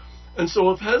has. And so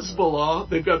if Hezbollah,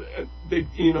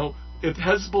 if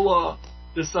Hezbollah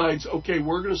decides, okay,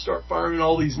 we're going to start firing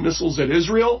all these missiles at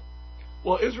Israel,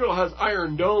 well, Israel has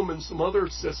Iron Dome and some other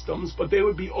systems, but they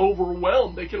would be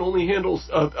overwhelmed. They can only handle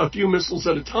a few missiles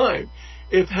at a time.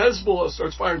 If Hezbollah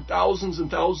starts firing thousands and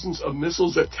thousands of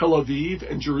missiles at Tel Aviv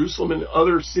and Jerusalem and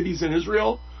other cities in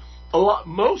Israel,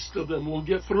 most of them will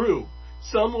get through.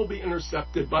 Some will be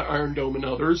intercepted by Iron Dome and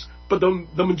others, but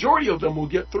the majority of them will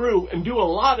get through and do a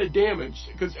lot of damage,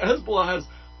 because Hezbollah has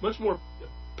much more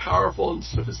powerful and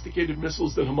sophisticated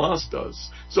missiles than Hamas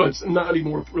does. So it's not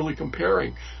even worth really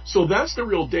comparing. So that's the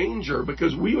real danger,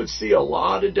 because we would see a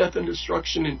lot of death and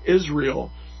destruction in Israel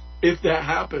if that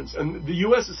happens. And the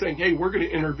U.S. is saying, hey, we're going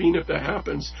to intervene if that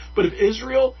happens. But if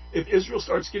Israel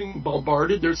starts getting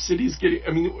bombarded, their cities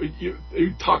getting, you're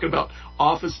talking about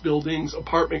office buildings,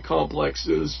 apartment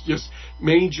complexes, just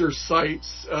major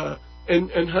sites, and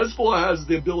Hezbollah has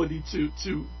the ability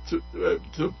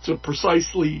to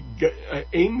precisely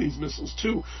aim these missiles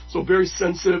too. So very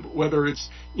sensitive, whether it's,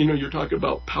 you're talking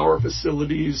about power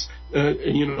facilities,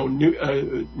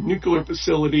 nuclear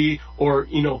facility, or,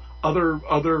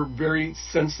 other very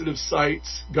sensitive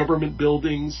sites, government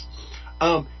buildings.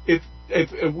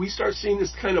 If we start seeing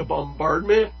this kind of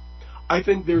bombardment, I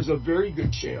think there's a very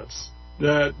good chance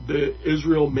that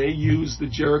Israel may use the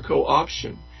Jericho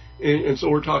option. And so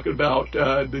we're talking about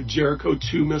the Jericho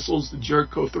 2 missiles, the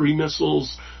Jericho 3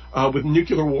 missiles with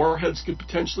nuclear warheads could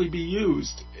potentially be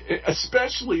used,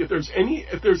 especially if there's any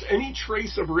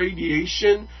trace of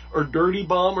radiation or dirty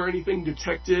bomb or anything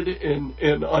detected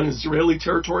on Israeli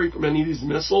territory from any of these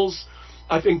missiles.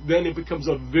 I think then it becomes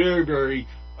a very, very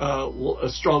a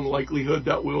strong likelihood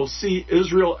that we'll see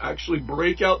Israel actually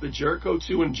break out the Jericho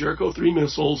 2 and Jericho 3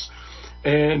 missiles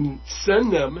and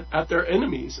send them at their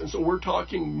enemies. And so we're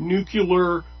talking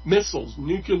nuclear missiles,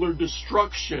 nuclear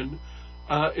destruction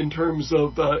in terms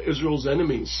of Israel's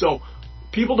enemies. So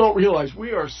people don't realize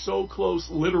we are so close,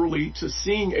 literally, to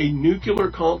seeing a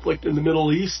nuclear conflict in the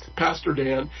Middle East, Pastor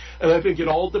Dan, and I think it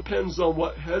all depends on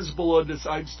what Hezbollah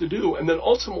decides to do. And then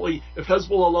ultimately, if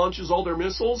Hezbollah launches all their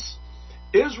missiles,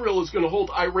 Israel is going to hold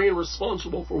Iran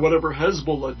responsible for whatever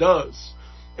Hezbollah does.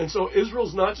 And so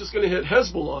Israel's not just going to hit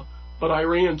Hezbollah, but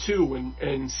Iran too,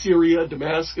 and Syria,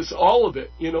 Damascus, all of it,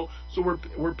 you know. So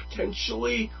we're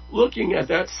potentially looking at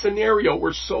that scenario.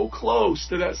 We're so close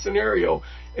to that scenario.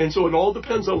 And so it all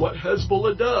depends on what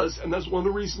Hezbollah does, and that's one of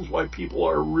the reasons why people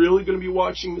are really going to be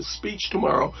watching the speech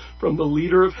tomorrow from the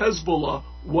leader of Hezbollah.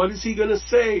 What is he going to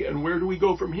say, and where do we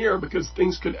go from here? Because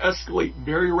things could escalate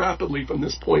very rapidly from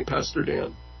this point, Pastor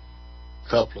Dan.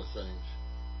 Couple of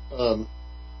things.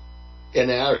 And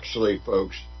actually,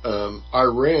 folks,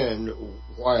 Iran,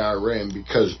 why Iran?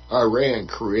 Because Iran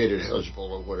created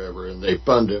Hezbollah, whatever, and they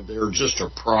funded. They're just a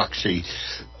proxy.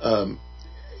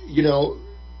 You know,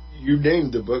 you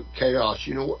named the book Chaos.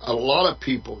 You know, a lot of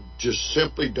people just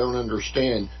simply don't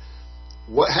understand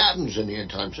what happens in the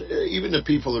end times. Even the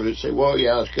people that say, well,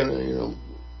 yeah, it's going to, you know,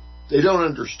 they don't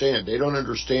understand. They don't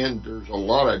understand there's a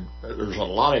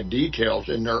lot of details,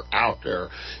 and they're out there.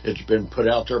 It's been put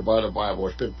out there by the Bible.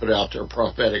 It's been put out there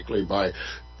prophetically by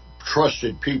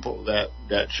trusted people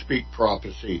that speak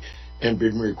prophecy and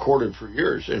been recorded for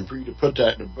years. And for you to put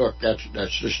that in a book, that's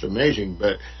just amazing.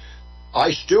 But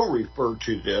I still refer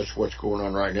to this, what's going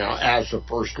on right now, as the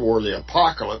first war of the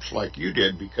apocalypse, like you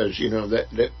did, because, you know,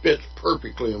 that fits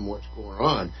perfectly in what's going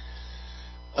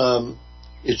on.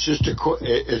 It's just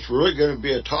it's really going to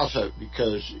be a toss-up,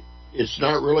 because it's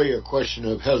not really a question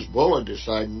of Hezbollah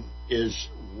deciding.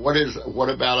 What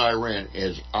about Iran?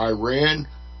 Is Iran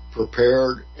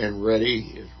prepared and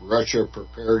ready? Is Russia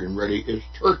prepared and ready? Is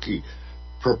Turkey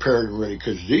prepared and ready?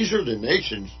 Because these are the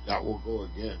nations that will go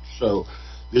against. So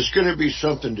there's going to be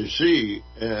something to see,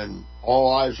 and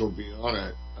all eyes will be on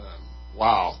it.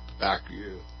 Wow, back to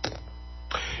you.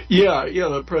 Yeah,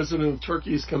 the president of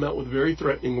Turkey has come out with very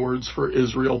threatening words for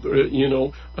Israel, you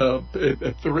know,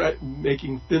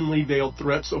 making thinly veiled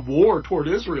threats of war toward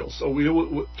Israel. So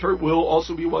we'll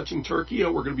also be watching Turkey.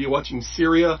 We're going to be watching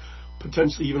Syria,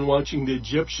 potentially even watching the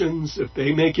Egyptians if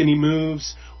they make any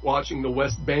moves, watching the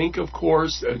West Bank, of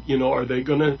course. You know, are they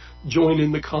going to join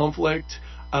in the conflict?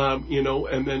 You know,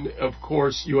 and then, of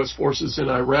course, U.S. forces in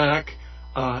Iraq.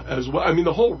 As well. I mean,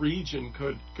 the whole region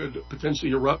could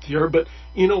potentially erupt here. But,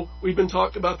 you know, we've been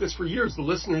talking about this for years. The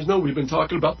listeners know we've been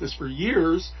talking about this for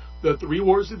years. The three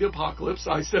wars of the apocalypse.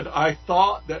 I said I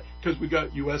thought that, because we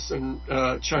got U.S. and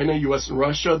China, U.S. and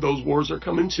Russia, those wars are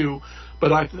coming too.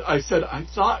 But I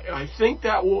think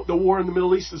that the war in the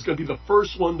Middle East is going to be the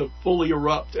first one to fully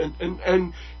erupt.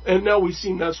 And now we've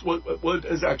seen that's what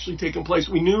has actually taken place.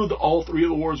 We knew that all three of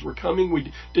the wars were coming.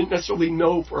 We didn't necessarily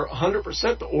know for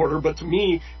 100% the order, but to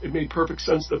me, it made perfect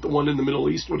sense that the one in the Middle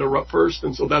East would erupt first.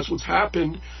 And so that's what's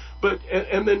happened. But,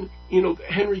 and then, you know,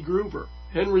 Henry Gruver,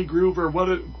 what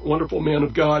a wonderful man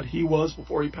of God he was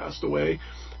before he passed away.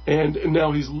 And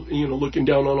now he's, you know, looking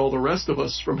down on all the rest of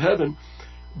us from heaven.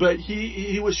 But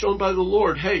he was shown by the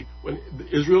Lord, hey, when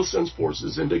Israel sends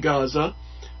forces into Gaza,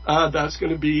 that's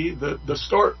going to be the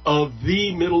start of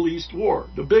the Middle East war,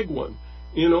 the big one,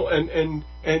 you know, and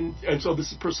so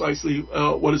this is precisely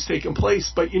what has taken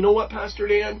place. But you know what, Pastor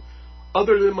Dan?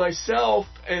 Other than myself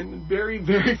and very,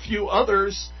 very few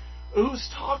others, who's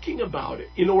talking about it?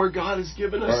 You know, where God has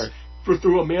given us,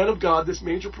 through a man of God, this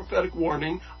major prophetic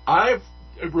warning. I've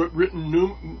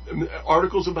written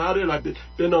articles about it. I've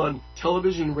been on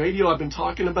television, radio. I've been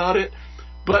talking about it.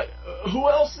 But who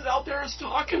else out there is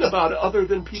talking about it other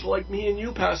than people like me and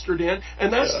you, Pastor Dan?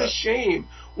 And that's the shame,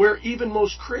 where even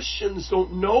most Christians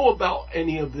don't know about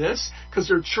any of this because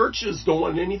their churches don't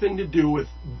want anything to do with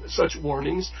such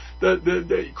warnings. They're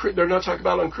not talking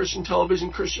about it on Christian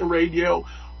television, Christian radio.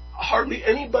 Hardly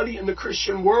anybody in the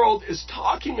Christian world is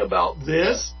talking about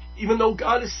this, even though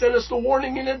God has sent us the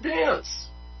warning in advance.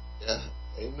 Yeah,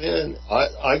 amen.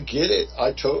 I get it.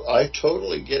 I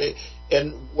totally get it.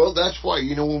 And, well, that's why,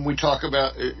 you know, when we talk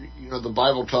about, you know, the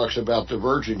Bible talks about the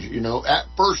virgins, you know, at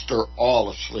first they're all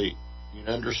asleep. You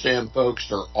understand, folks?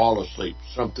 They're all asleep.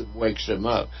 Something wakes them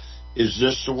up. Is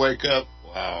this to wake up?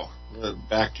 Wow.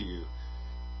 Back to you.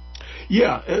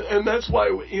 Yeah, and that's why,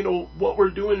 what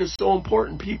we're doing is so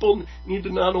important. People need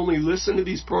to not only listen to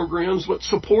these programs, but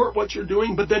support what you're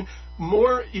doing, but then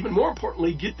even more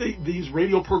importantly, get these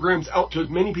radio programs out to as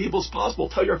many people as possible.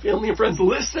 Tell your family and friends,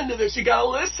 listen to this. You got to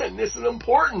listen. This is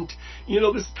important.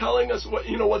 This is telling us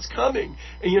what's coming.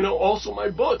 And, also my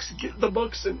books. Get the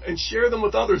books and share them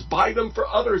with others. Buy them for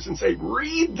others and say,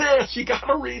 read this. You got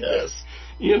to read this.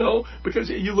 Because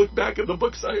you look back at the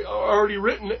books I already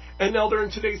written, and now they're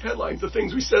in today's headlines. The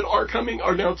things we said are coming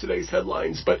are now today's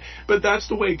headlines. But that's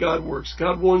the way God works.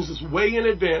 God warns us way in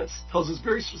advance, tells us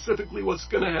very specifically what's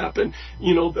going to happen.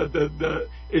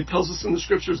 It tells us in the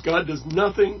Scriptures God does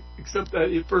nothing except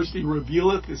that at first He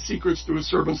revealeth His secrets through His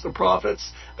servants, the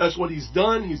prophets. That's what He's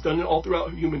done. He's done it all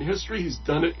throughout human history. He's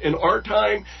done it in our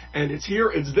time, and it's here,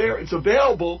 it's there, it's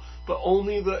available. But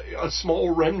only a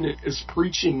small remnant is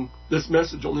preaching this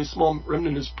message. Only a small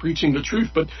remnant is preaching the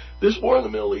truth. But this war in the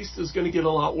Middle East is going to get a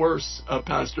lot worse,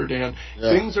 Pastor Dan.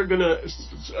 Yeah. Things are going to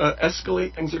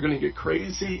escalate. Things are going to get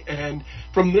crazy. And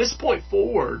from this point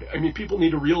forward, people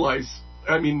need to realize,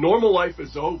 normal life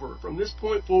is over. From this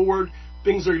point forward,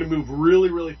 things are going to move really,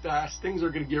 really fast. Things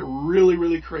are going to get really,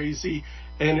 really crazy.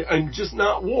 And just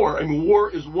not war.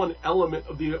 War is one element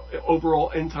of the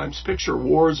overall end times picture.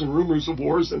 Wars and rumors of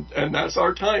wars, and that's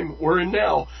our time. We're in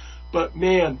now. But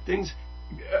man, things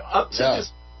up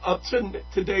to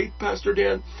today, Pastor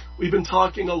Dan, we've been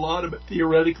talking a lot about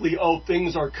theoretically,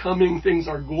 things are coming, things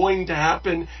are going to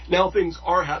happen. Now things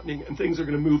are happening, and things are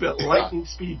going to move at lightning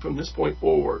speed from this point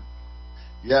forward.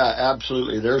 Yeah,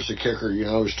 absolutely. There's the kicker.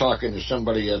 I was talking to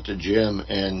somebody at the gym,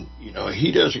 and,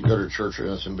 he doesn't go to church or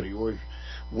nothing, but he always,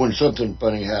 when something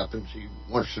funny happens, he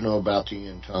wants to know about the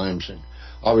end times. And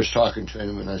I was talking to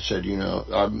him, and I said,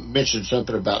 I mentioned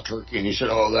something about Turkey, and he said,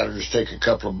 that'll just take a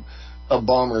couple of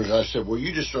bombers. I said, well,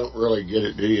 you just don't really get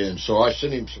it, do you? And so I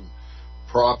sent him some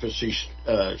prophecy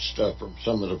stuff from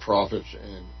some of the prophets,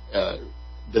 and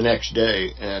the next day,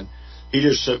 and he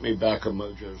just sent me back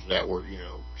emojis that were,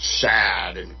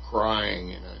 sad and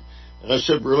crying. And I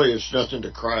said, really, it's nothing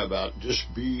to cry about. Just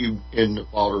be in the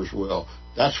Father's will.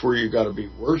 That's where you got to be.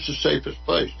 Where's the safest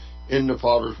place? In the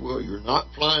Father's will. You're not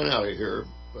flying out of here,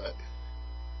 but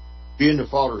be in the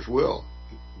Father's will,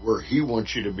 where He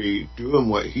wants you to be, doing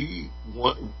what He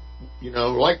wants.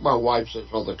 Like my wife says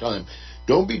all the time,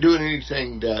 don't be doing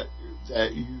anything that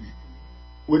you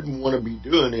wouldn't want to be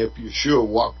doing if Yeshua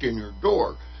walked in your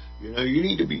door. You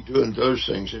need to be doing those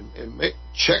things and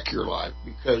check your life,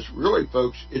 because really,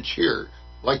 folks, it's here.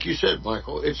 Like you said,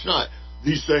 Michael, it's not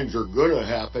these things are going to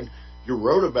happen. You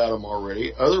wrote about them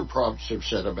already. Other prophets have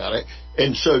said about it.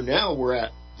 And so now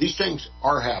these things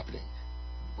are happening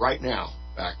right now.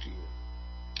 Back to you.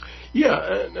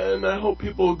 Yeah, and I hope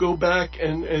people will go back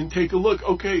and take a look.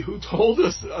 Okay, who told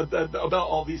us about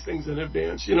all these things in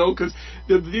advance? Because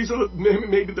these are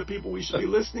maybe the people we should be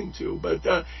listening to. But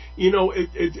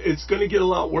it's going to get a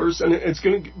lot worse, and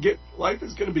life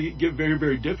is going to get very,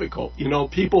 very difficult.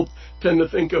 People tend to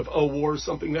think of war as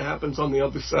something that happens on the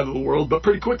other side of the world, but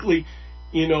pretty quickly,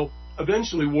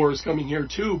 eventually war is coming here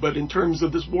too. But in terms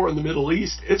of this war in the Middle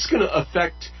East, it's going to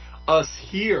affect us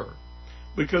here.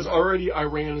 Because already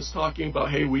Iran is talking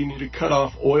about, hey, we need to cut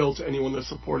off oil to anyone that's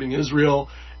supporting Israel.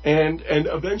 And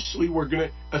eventually we're going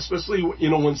to, especially,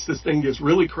 once this thing gets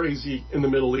really crazy in the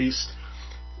Middle East,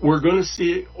 we're going to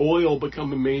see oil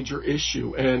become a major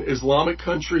issue. And Islamic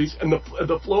countries, and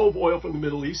the flow of oil from the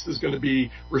Middle East is going to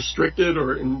be restricted,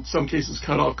 or in some cases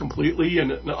cut off completely.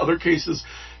 And in other cases,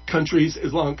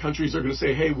 Islamic countries are going to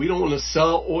say, hey, we don't want to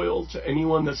sell oil to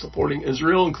anyone that's supporting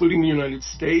Israel, including the United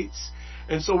States.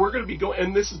 And so we're going to be going,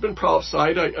 and this has been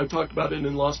prophesied. I talked about it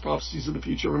in Lost Prophecies of the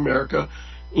Future of America,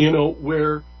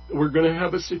 where we're going to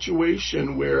have a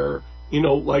situation where,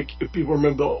 like if people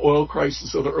remember the oil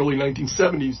crisis of the early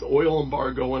 1970s, the oil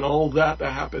embargo and all that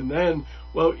happened then,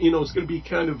 well, it's going to be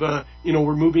kind of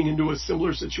we're moving into a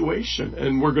similar situation,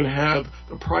 and we're going to have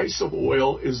the price of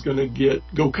oil is going to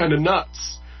go kind of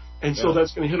nuts. And so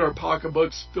that's going to hit our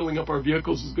pocketbooks. Filling up our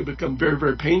vehicles is going to become very,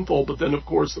 very painful. But then, of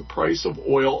course, the price of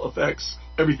oil affects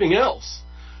everything else,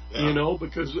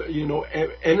 because,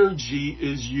 energy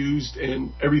is used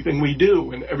in everything we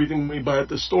do, and everything we buy at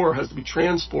the store has to be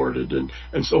transported and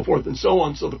so forth and so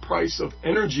on. So the price of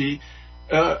energy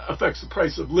affects the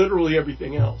price of literally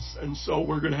everything else. And so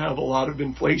we're going to have a lot of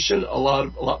inflation, a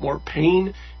lot more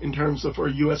pain in terms of our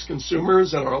U.S.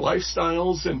 consumers and our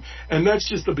lifestyles. And that's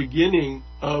just the beginning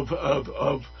of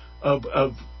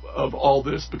of all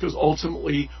this, because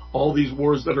ultimately all these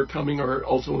wars that are coming are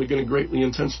ultimately going to greatly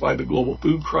intensify the global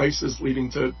food crisis, leading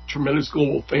to tremendous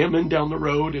global famine down the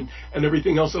road, and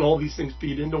everything else, and all these things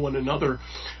feed into one another.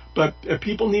 But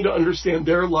people need to understand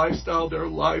their lifestyle, their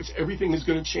lives, everything is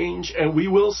going to change, and we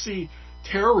will see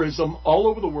terrorism all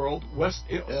over the world,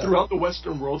 throughout the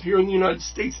Western world. Here in the United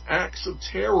States, acts of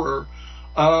terror.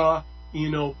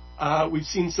 We've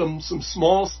seen some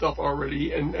small stuff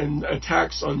already, and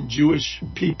attacks on Jewish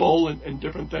people and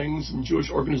different things, and Jewish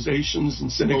organizations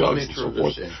and synagogues and so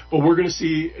forth. But we're going to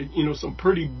see, some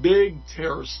pretty big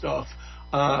terror stuff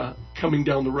coming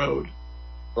down the road.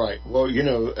 Right. Well,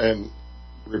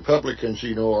 Republicans,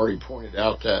 already pointed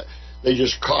out that they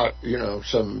just caught,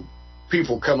 some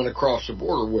people coming across the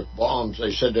border with bombs.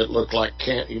 They said that looked like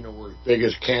were as big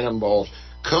as cannonballs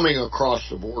coming across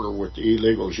the border with the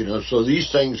illegals. So these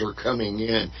things are coming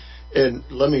in. And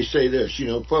let me say this,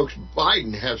 folks,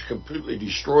 Biden has completely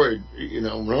destroyed,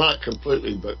 not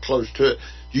completely, but close to it,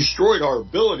 destroyed our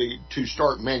ability to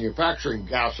start manufacturing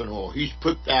gas and oil. He's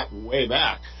put that way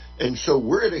back. And so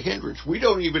we're at a hindrance. We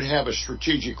don't even have a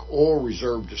strategic oil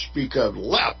reserve to speak of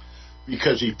left,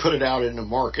 because he put it out in the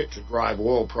market to drive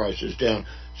oil prices down.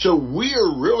 So we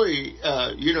are really,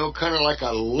 kind of like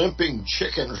a limping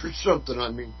chicken or something.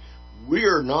 I mean, we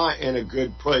are not in a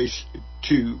good place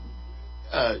to,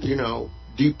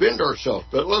 defend ourselves.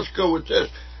 But let's go with this.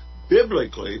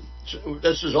 Biblically,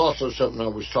 this is also something I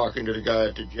was talking to the guy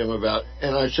at the gym about,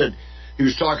 and I said, he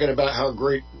was talking about how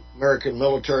great American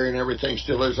military and everything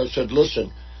still is. I said,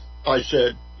 listen,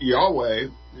 Yahweh,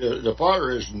 the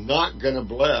Father, is not going to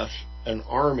bless an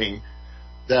army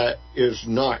that is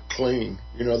not clean.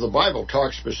 The Bible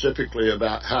talks specifically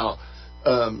about how,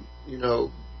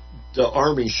 the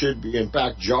army should be. In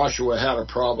fact, Joshua had a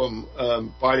problem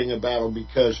fighting a battle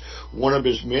because one of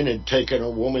his men had taken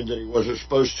a woman that he wasn't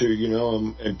supposed to,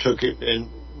 and took it and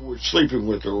was sleeping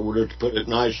with her, to put it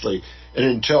nicely. And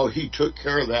until he took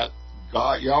care of that,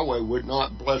 God, Yahweh, would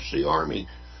not bless the army.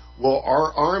 Well,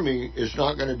 our army is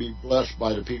not going to be blessed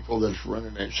by the people that's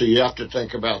running it. So you have to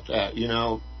think about that.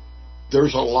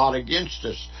 There's a lot against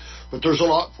us, but there's a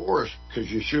lot for us, because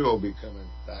Yeshua will be coming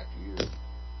back to you.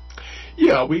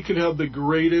 Yeah, we could have the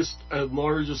greatest and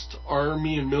largest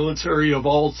army and military of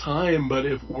all time, but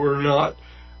if we're not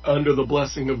under the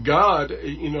blessing of God,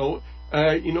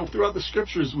 throughout the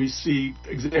scriptures we see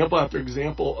example after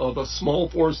example of a small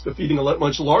force defeating a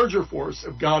much larger force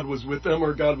if God was with them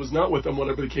or God was not with them,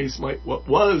 whatever the case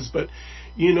was. But,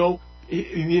 in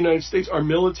the United States, our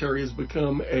military has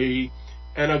become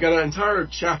and I've got an entire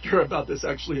chapter about this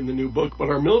actually in the new book, but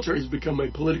our military has become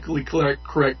a politically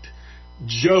correct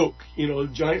joke, a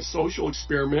giant social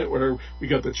experiment where we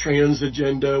got the trans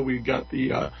agenda, we got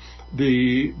the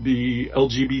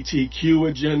LGBTQ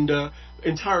agenda.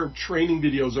 Entire training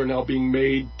videos are now being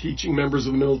made teaching members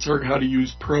of the military how to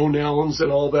use pronouns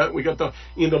and all that. We got the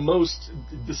most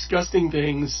disgusting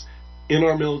things in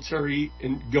our military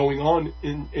and going on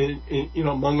in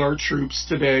among our troops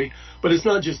today. But it's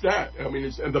not just that. I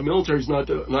mean, the military is not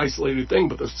an isolated thing,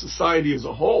 but the society as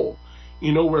a whole.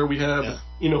 Where we have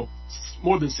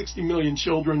more than 60 million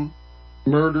children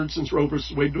murdered since Roe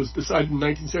versus Wade was decided in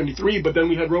 1973. But then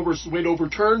we had Roe versus Wade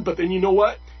overturned. But then you know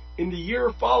what? In the year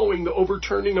following the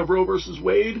overturning of Roe versus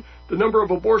Wade, the number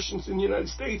of abortions in the United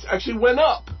States actually went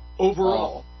up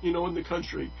overall, in the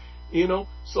country.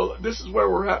 So this is where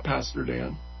we're at, Pastor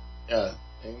Dan. Yeah,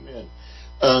 amen.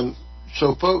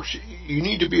 So, folks, you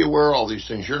need to be aware of all these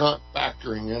things. You're not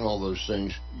factoring in all those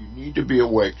things. You need to be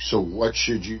awake. So what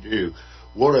should you do?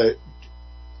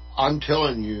 I'm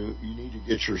telling you, you need to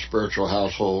get your spiritual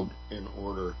household in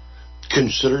order.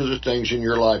 Consider the things in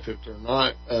your life. If they're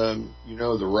not,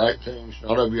 the right things,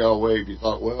 not of Yahweh, if you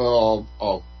thought, well,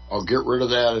 I'll get rid of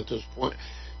that at this point,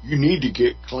 you need to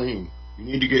get clean. You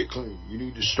need to get clean. You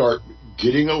need to start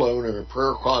getting alone in a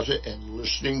prayer closet and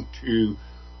listening to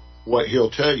what He'll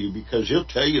tell you, because He'll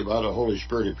tell you about the Holy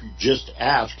Spirit if you just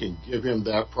ask and give Him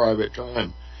that private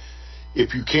time.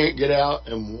 If you can't get out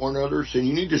and warn others, then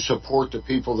you need to support the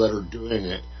people that are doing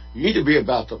it. You need to be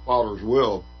about the Father's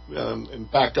will. In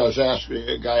fact, a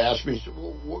guy asked me,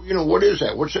 well, what is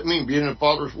that? What's it mean, being in the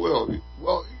Father's will?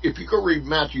 Well, if you go read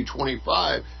Matthew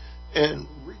 25 and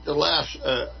read the last,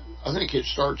 I think it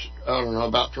starts,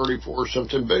 about 34 or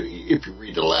something, but if you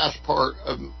read the last part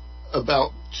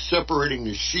about separating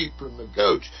the sheep from the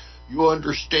goats, you'll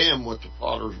understand what the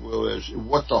Father's will is,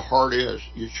 what the heart is.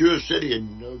 Yeshua said He'd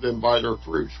know them by their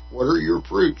fruits. What are your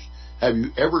fruits? Have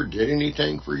you ever did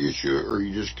anything for Yeshua, or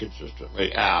you just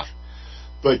consistently ask?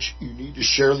 But you need to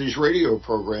share these radio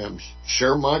programs,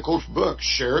 share Michael's books,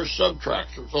 share his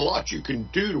subtracts. There's a lot you can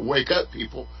do to wake up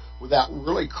people, without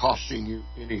really costing you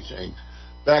anything.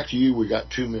 Back to you. We got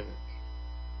 2 minutes.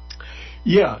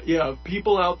 Yeah.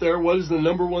 People out there, what is the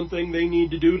number one thing they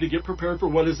need to do to get prepared for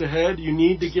what is ahead? You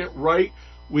need to get right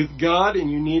with God,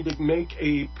 and you need to make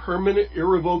a permanent,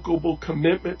 irrevocable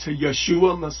commitment to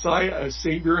Yeshua, Messiah, as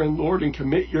Savior and Lord, and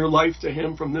commit your life to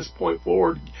Him from this point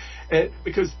forward. And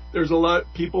because there's a lot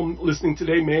of people listening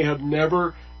today may have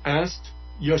never asked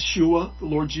Yeshua, the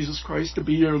Lord Jesus Christ, to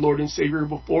be your Lord and Savior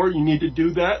before. You need to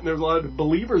do that. And there's a lot of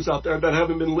believers out there that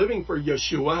haven't been living for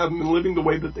Yeshua, haven't been living the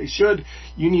way that they should.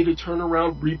 You need to turn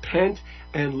around, repent,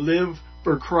 and live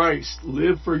for Christ.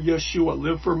 Live for Yeshua.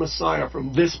 Live for Messiah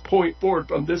from this point forward,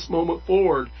 from this moment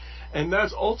forward. And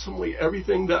that's ultimately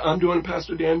everything that I'm doing,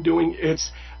 Pastor Dan doing.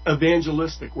 It's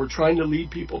evangelistic. We're trying to lead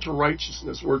people to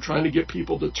righteousness. We're trying to get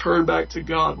people to turn back to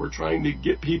God. We're trying to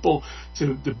get people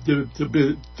to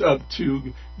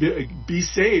be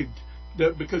saved.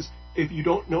 Because if you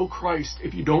don't know Christ,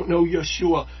 if you don't know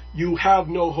Yeshua, you have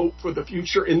no hope for the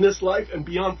future in this life and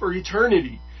beyond for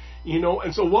eternity. You know,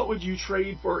 and so what would you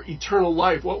trade for eternal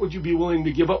life? What would you be willing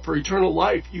to give up for eternal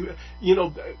life? You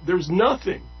know, there's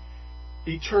nothing.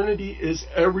 Eternity is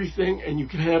everything, and you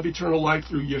can have eternal life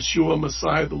through Yeshua,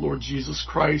 Messiah, the Lord Jesus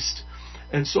Christ.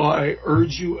 And so I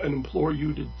urge you and implore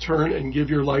you to turn and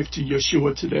give your life to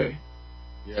Yeshua today.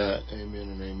 Yeah, amen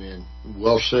and amen.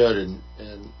 Well said. And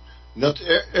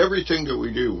everything that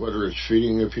we do, whether it's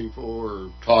feeding the people or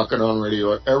talking on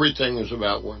radio, everything is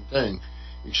about one thing: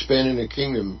 expanding the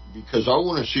kingdom. Because I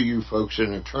want to see you folks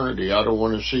in eternity. I don't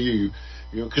want to see you.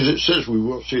 You know, because it says we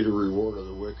will see the reward of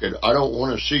the wicked. I don't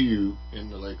want to see you in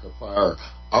the lake of fire.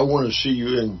 I want to see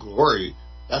you in glory.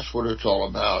 That's what it's all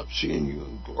about, seeing you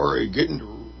in glory, getting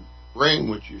to reign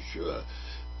with Yeshua.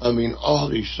 I mean, all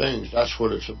these things, that's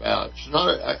what it's about. It's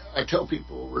not. I tell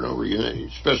people over and over again,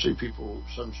 especially people,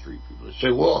 some street people, they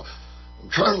say, well, I'm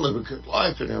trying to live a good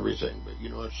life and everything, but, you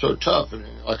know, it's so tough. And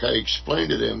like I explained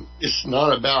to them, it's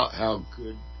not about how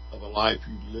good of a life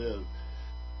you live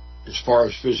as far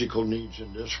as physical needs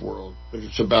in this world, but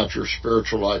it's about your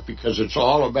spiritual life, because it's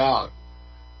all about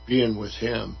being with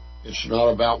Him. It's not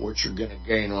about what you're going to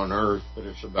gain on earth, but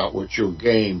it's about what you'll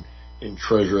gain in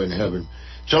treasure in heaven.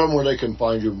 Tell them where they can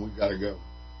find you, and we've got to go.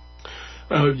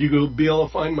 You'll be able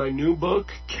to find my new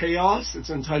book, Chaos. It's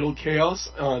entitled Chaos,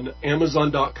 on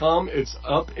Amazon.com. It's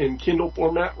up in Kindle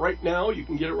format right now. You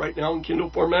can get it right now in Kindle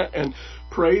format, and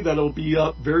pray that it'll be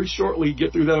up very shortly.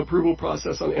 Get through that approval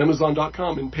process on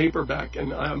Amazon.com in paperback,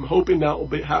 and I'm hoping that will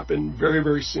happen very,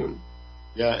 very soon.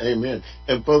 Yeah, amen.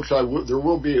 And folks, there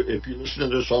will be, if you listen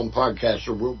to this on podcast,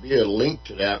 there will be a link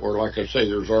to that, or like I say,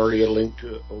 there's already a link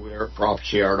to it over there at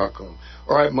prophecyhour.com.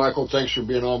 All right, Michael, thanks for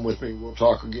being on with me. We'll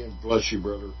talk again. Bless you,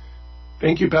 brother.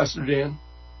 Thank you, Pastor Dan.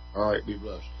 All right, be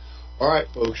blessed. All right,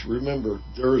 folks, remember,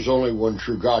 there is only one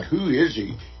true God. Who is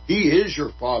He? He is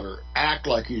your Father. Act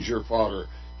like He's your Father.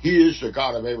 He is the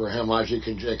God of Abraham, Isaac,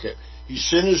 and Jacob. He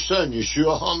sent His Son,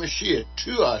 Yeshua HaMashiach,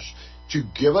 to us to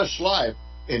give us life.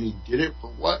 And He did it for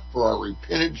what? For our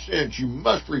repented sins. You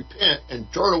must repent and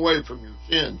turn away from your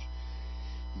sins.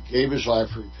 He gave His life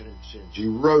for repented sins. He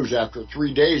rose after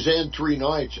 3 days and 3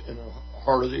 nights in the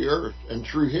heart of the earth. And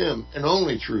through Him, and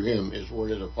only through Him, is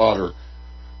word of the Father.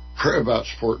 Pray about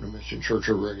supporting the Mission Church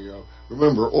of Radio.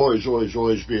 Remember, always, always,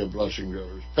 always be a blessing to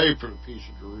others. Pay for the peace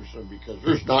of Jerusalem, because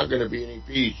there's not going to be any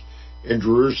peace in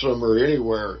Jerusalem or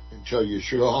anywhere until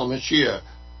Yeshua HaMashiach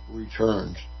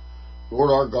returns. Lord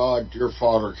our God, dear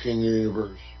Father, King of the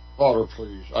universe, Father,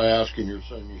 please, I ask in your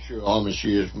Son, Yeshua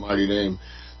HaMashiach's mighty name,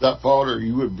 that, Father,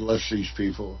 you would bless these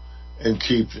people and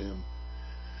keep them,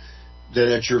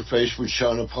 that your face would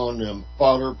shine upon them.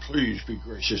 Father, please be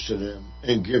gracious to them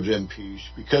and give them peace,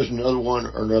 because no one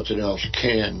or nothing else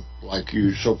can like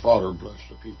you. So, Father, bless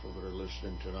the people that are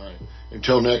listening tonight.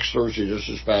 Until next Thursday, this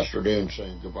is Pastor Dan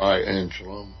saying goodbye and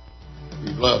shalom.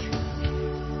 Be blessed.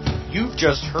 You've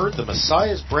just heard the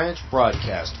Messiah's Branch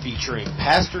broadcast featuring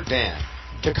Pastor Dan.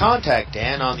 To contact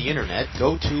Dan on the internet,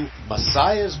 go to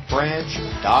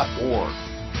messiahsbranch.org.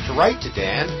 To write to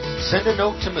Dan, send a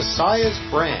note to Messiah's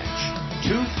Branch,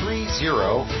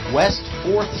 230 West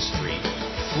 4th Street,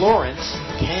 Florence,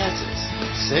 Kansas,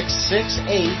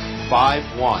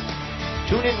 66851.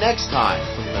 Tune in next time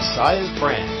for Messiah's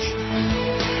Branch.